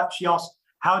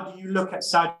how do you look at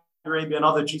Saudi Arabia and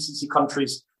other GCC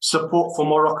countries' support for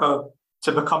Morocco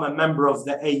to become a member of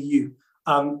the AU?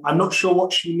 I'm not sure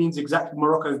what she means exactly.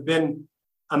 Morocco has been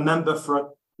a member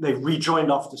they've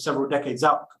rejoined after several decades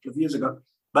out, a couple of years ago,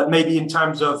 but maybe in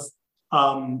terms of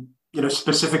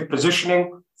specific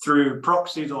positioning through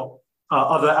proxies or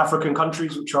other African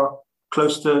countries which are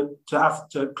close to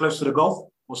the Gulf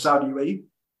or Saudi UAE.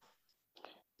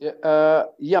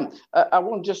 I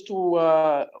want just to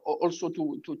also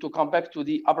to come back to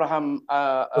the Abraham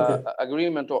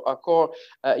agreement or accord.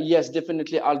 Yes,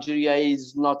 definitely Algeria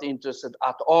is not interested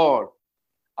at all,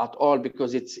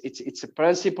 because it's a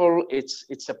principle,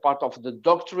 it's a part of the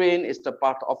doctrine, it's a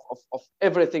part of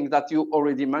everything that you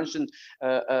already mentioned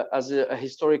as a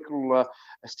historical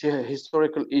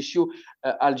issue.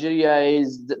 Algeria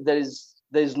there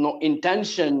is no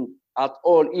intention at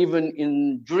all, even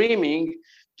in dreaming,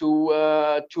 to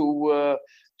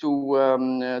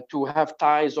have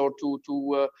ties or to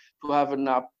have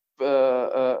enough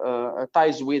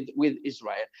ties with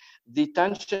Israel. The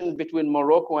tension between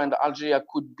Morocco and Algeria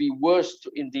could be worse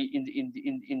in the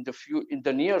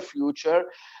near future,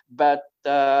 but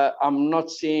I'm not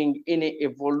seeing any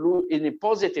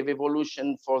positive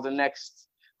evolution for the next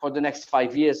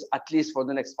 5 years, at least for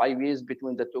the next 5 years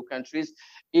between the two countries,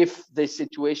 if the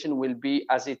situation will be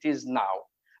as it is now.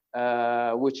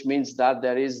 Which means that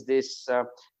there is this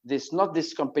not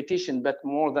this competition, but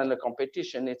more than a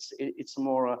competition, it's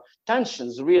more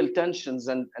tensions, real tensions,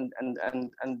 and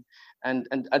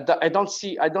I don't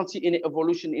see any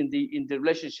evolution in the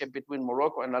relationship between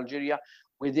Morocco and Algeria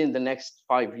within the next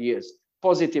 5 years,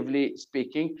 positively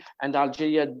speaking. And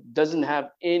Algeria doesn't have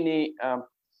any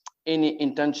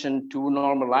intention to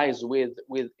normalize with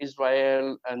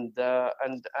Israel and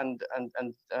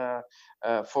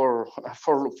for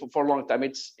a long time.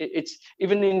 It's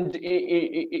even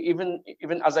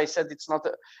as I said, it's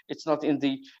not in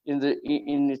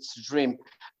its dream.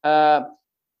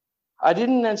 I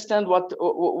didn't understand what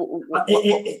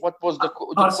was the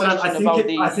question about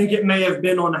the. I think it may have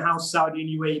been on how Saudi and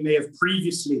UAE may have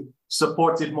previously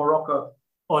supported Morocco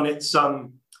on its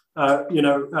return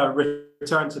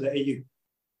to the AU.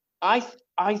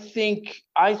 I think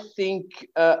as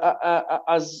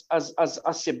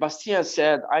Sebastian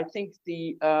said, I think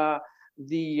the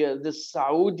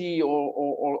Saudi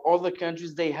or other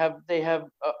countries, they have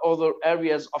other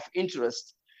areas of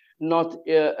interest. They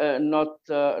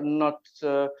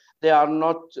are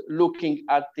not looking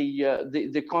at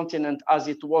the continent as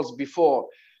it was before.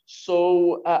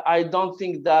 So I don't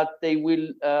think that they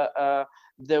will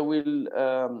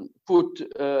put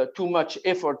too much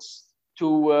efforts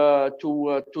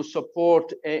to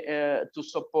support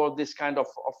this kind of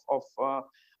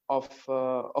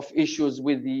issues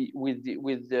with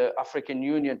the African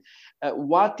Union.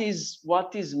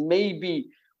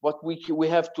 What we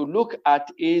have to look at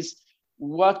is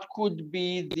what could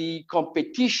be the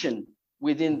competition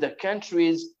within the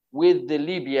countries with the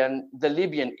Libyan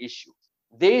issue.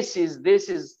 This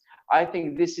is I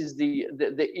think this is the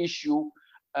issue,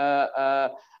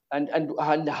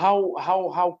 and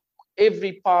how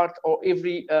every part or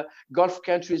every Gulf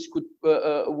countries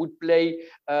would play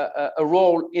a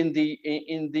role in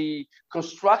the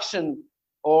construction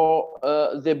or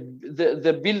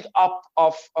the build up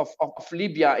of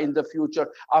Libya in the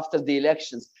future after the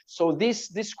elections. So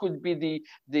this could be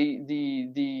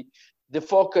the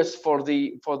focus for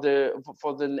the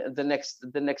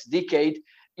next decade,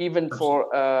 even for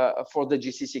the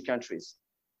GCC countries.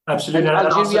 Absolutely. And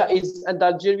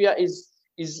Algeria is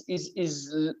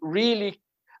really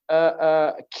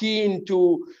keen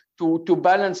to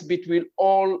balance between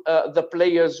all the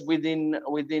players within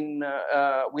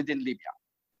Libya.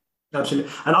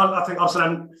 Absolutely. And I think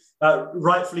Arslan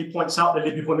rightfully points out the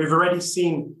Libya point. We've already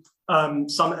seen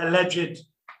some alleged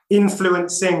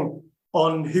influencing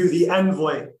on who the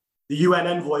UN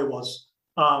envoy was,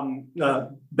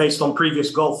 based on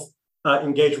previous Gulf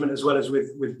engagement, as well as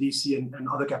with DC and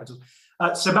other capitals.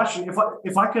 Sebastian,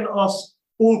 if I can ask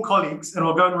all colleagues, and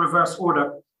we'll go in reverse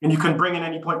order, and you can bring in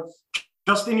any point,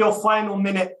 just in your final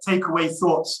minute takeaway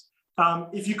thoughts,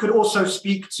 if you could also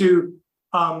speak to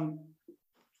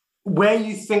where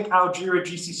you think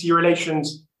Algeria-GCC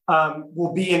relations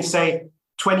will be in, say,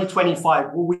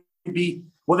 2025. Will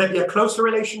there be a closer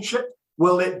relationship?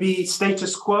 Will it be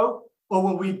status quo, or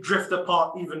will we drift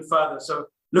apart even further? So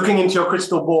looking into your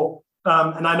crystal ball,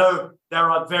 and I know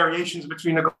there are variations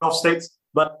between the Gulf states,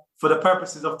 but for the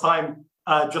purposes of time,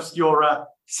 just your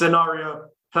scenario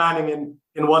planning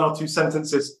in one or two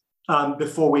sentences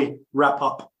before we wrap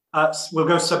up. We'll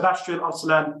go Sebastian,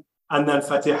 Arslan, and then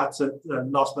Fatiha,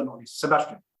 last but not least.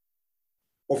 Sebastian.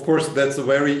 Of course, that's a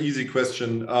very easy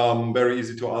question, very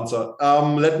easy to answer.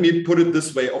 Let me put it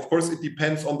this way. Of course, it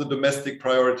depends on the domestic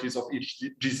priorities of each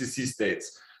GCC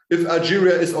states. If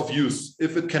Algeria is of use,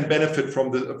 if it can benefit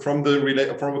from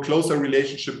a closer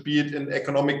relationship, be it in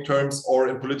economic terms or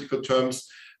in political terms,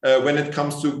 when it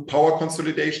comes to power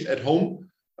consolidation at home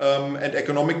and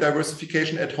economic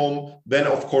diversification at home, then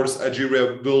of course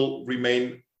Algeria will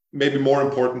remain maybe more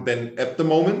important than at the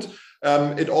moment.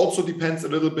 It also depends a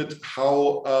little bit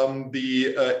how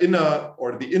the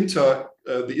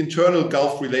internal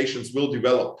Gulf relations will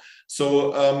develop.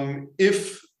 So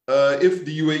if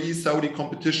the UAE-Saudi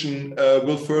competition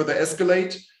will further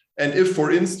escalate, and if,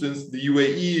 for instance, the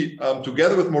UAE,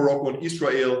 together with Morocco and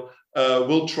Israel,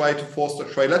 will try to foster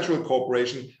trilateral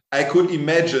cooperation, I could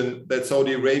imagine that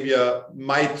Saudi Arabia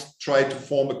might try to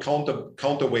form a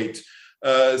counterweight.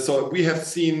 So we have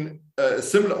seen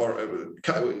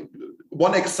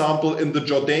one example in the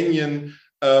Jordanian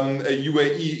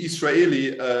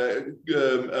UAE-Israeli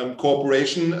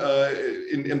cooperation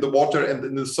in the water and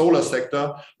in the solar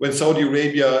sector, when Saudi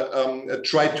Arabia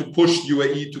tried to push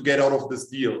UAE to get out of this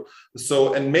deal.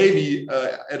 So, and maybe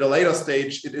at a later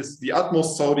stage, it is the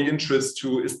utmost Saudi interest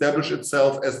to establish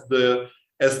itself as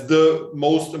as the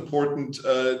most important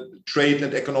trade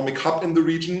and economic hub in the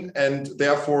region, and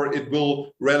therefore it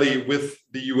will rally with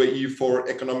the UAE for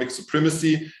economic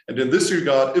supremacy. And in this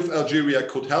regard, if Algeria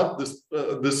could help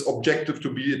this objective to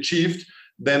be achieved,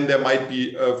 then there might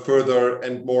be further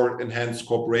and more enhanced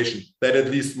cooperation. That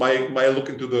at least my look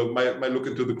into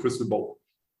the crystal ball.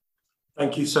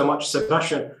 Thank you so much,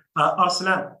 Sebastian.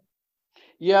 Arslan.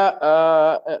 Yeah,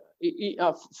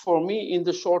 for me, in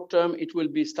the short term, it will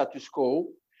be status quo.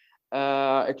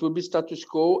 It will be status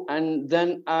quo, and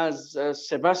then, as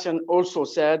Sebastian also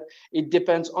said, it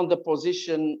depends on the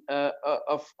position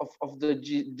of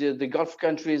the Gulf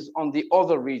countries on the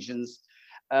other regions,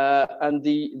 and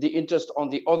the interest on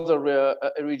the other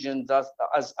regions, as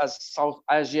South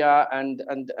Asia and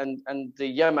the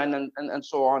Yemen and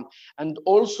so on. And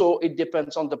also, it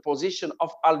depends on the position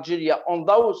of Algeria on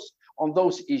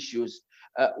those issues.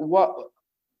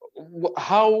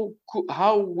 How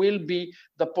will be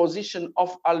the position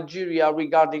of Algeria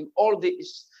regarding all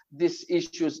these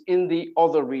issues in the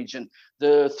other region?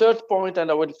 The third point,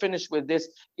 and I will finish with this,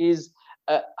 is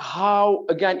how,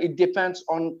 again, it depends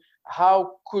on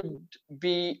how could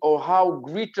be or how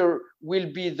greater will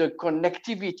be the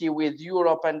connectivity with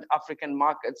Europe and African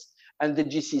markets and the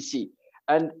GCC.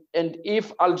 And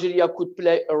if Algeria could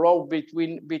play a role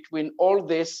between all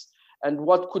this, and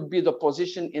what could be the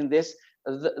position in this,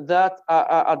 that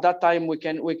at that time we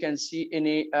can see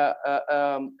any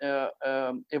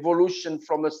evolution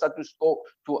from a status quo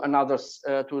to another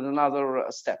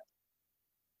step.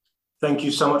 Thank you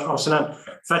so much, Arslan.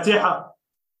 Fatiha,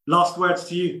 last words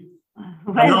to you.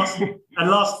 Well, and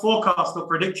last forecast or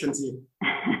prediction to you.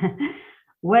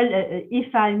 Well,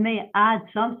 if I may add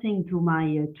something to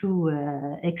my two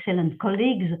excellent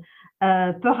colleagues,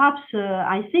 perhaps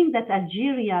I think that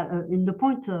Algeria, in the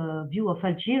point of view of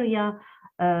Algeria,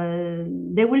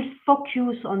 they will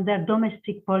focus on their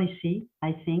domestic policy,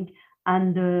 I think,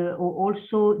 and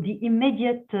also the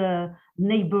immediate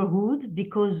neighborhood,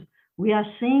 because we are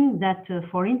seeing that,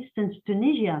 for instance,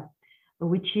 Tunisia,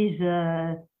 which is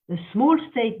a small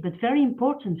state but very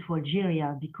important for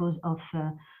Algeria because of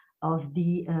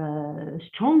the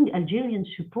strong Algerian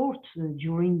support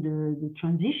during the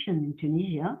transition in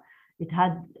Tunisia. It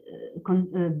had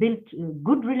built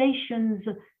good relations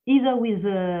either with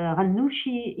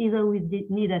Ghannouchi, either with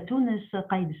Nida Tounes,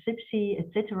 Qaid Sebsi,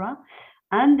 etc.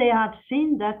 And they have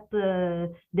seen that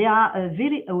they are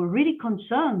really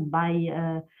concerned by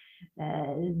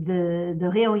the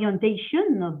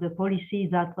reorientation of the policy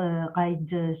that Qaid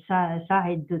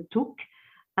Said took.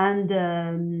 And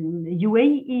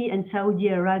UAE and Saudi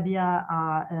Arabia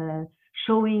are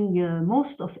showing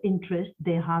most of interest.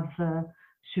 They have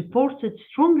supported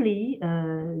strongly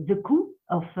the coup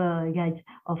of Qaid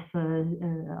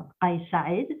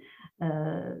Said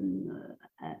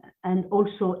and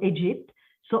also Egypt.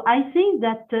 So I think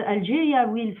that Algeria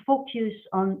will focus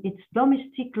on its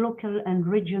domestic, local, and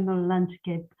regional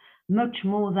landscape much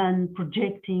more than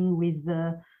projecting with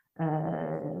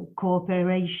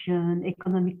cooperation,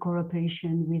 economic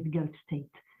cooperation with Gulf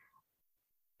states.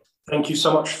 Thank you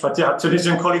so much, Fatiha.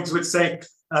 Tunisian colleagues would say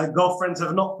Gulf friends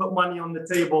have not put money on the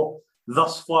table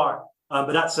thus far,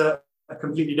 but that's a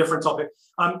completely different topic.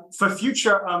 For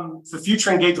future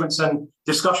engagements and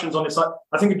discussions on this, I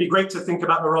think it'd be great to think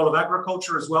about the role of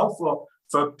agriculture as well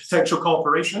for potential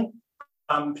cooperation,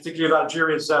 particularly of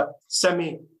Algeria's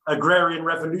semi-agrarian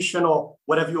revolution, or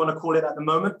whatever you want to call it at the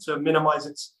moment, to minimize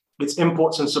its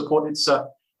imports and support its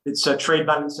trade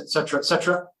balance, etc.,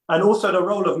 etc. And also the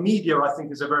role of media, I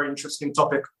think, is a very interesting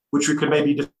topic, which we could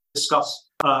maybe discuss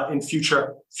in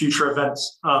future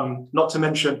events. Not to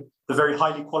mention the very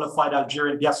highly qualified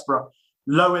Algerian diaspora,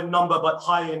 low in number but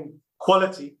high in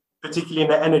quality, particularly in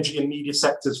the energy and media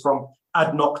sectors, from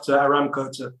ADNOC to Aramco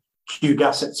to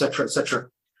QGas, etc., etc.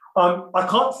 I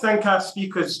can't thank our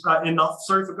speakers enough.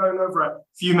 Sorry for going over a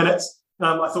few minutes.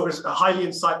 I thought it was highly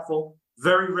insightful,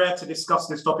 very rare to discuss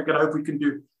this topic, and I hope we can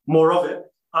do more of it.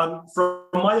 From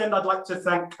my end, I'd like to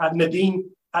thank Nadine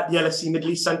at the LSE Middle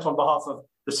East Centre on behalf of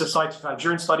the Society for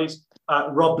Algerian Studies,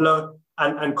 Rob Lowe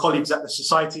and colleagues at the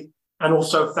Society, and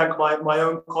also thank my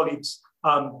own colleagues,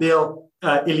 Bill,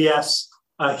 Ilyas,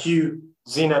 Hugh,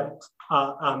 Zineb,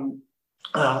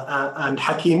 and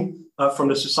Hakim from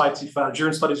the Society for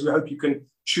Algerian Studies. We hope you can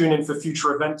tune in for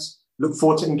future events. Look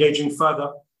forward to engaging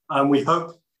further. We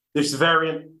hope this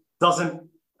variant doesn't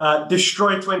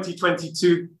destroy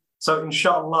 2022. So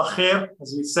inshallah khair,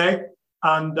 as we say.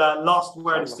 And last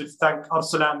word is to thank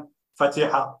Arslan,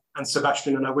 Fatiha, and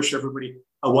Sebastian. And I wish everybody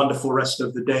a wonderful rest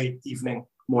of the day, evening,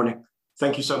 morning.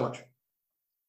 Thank you so much.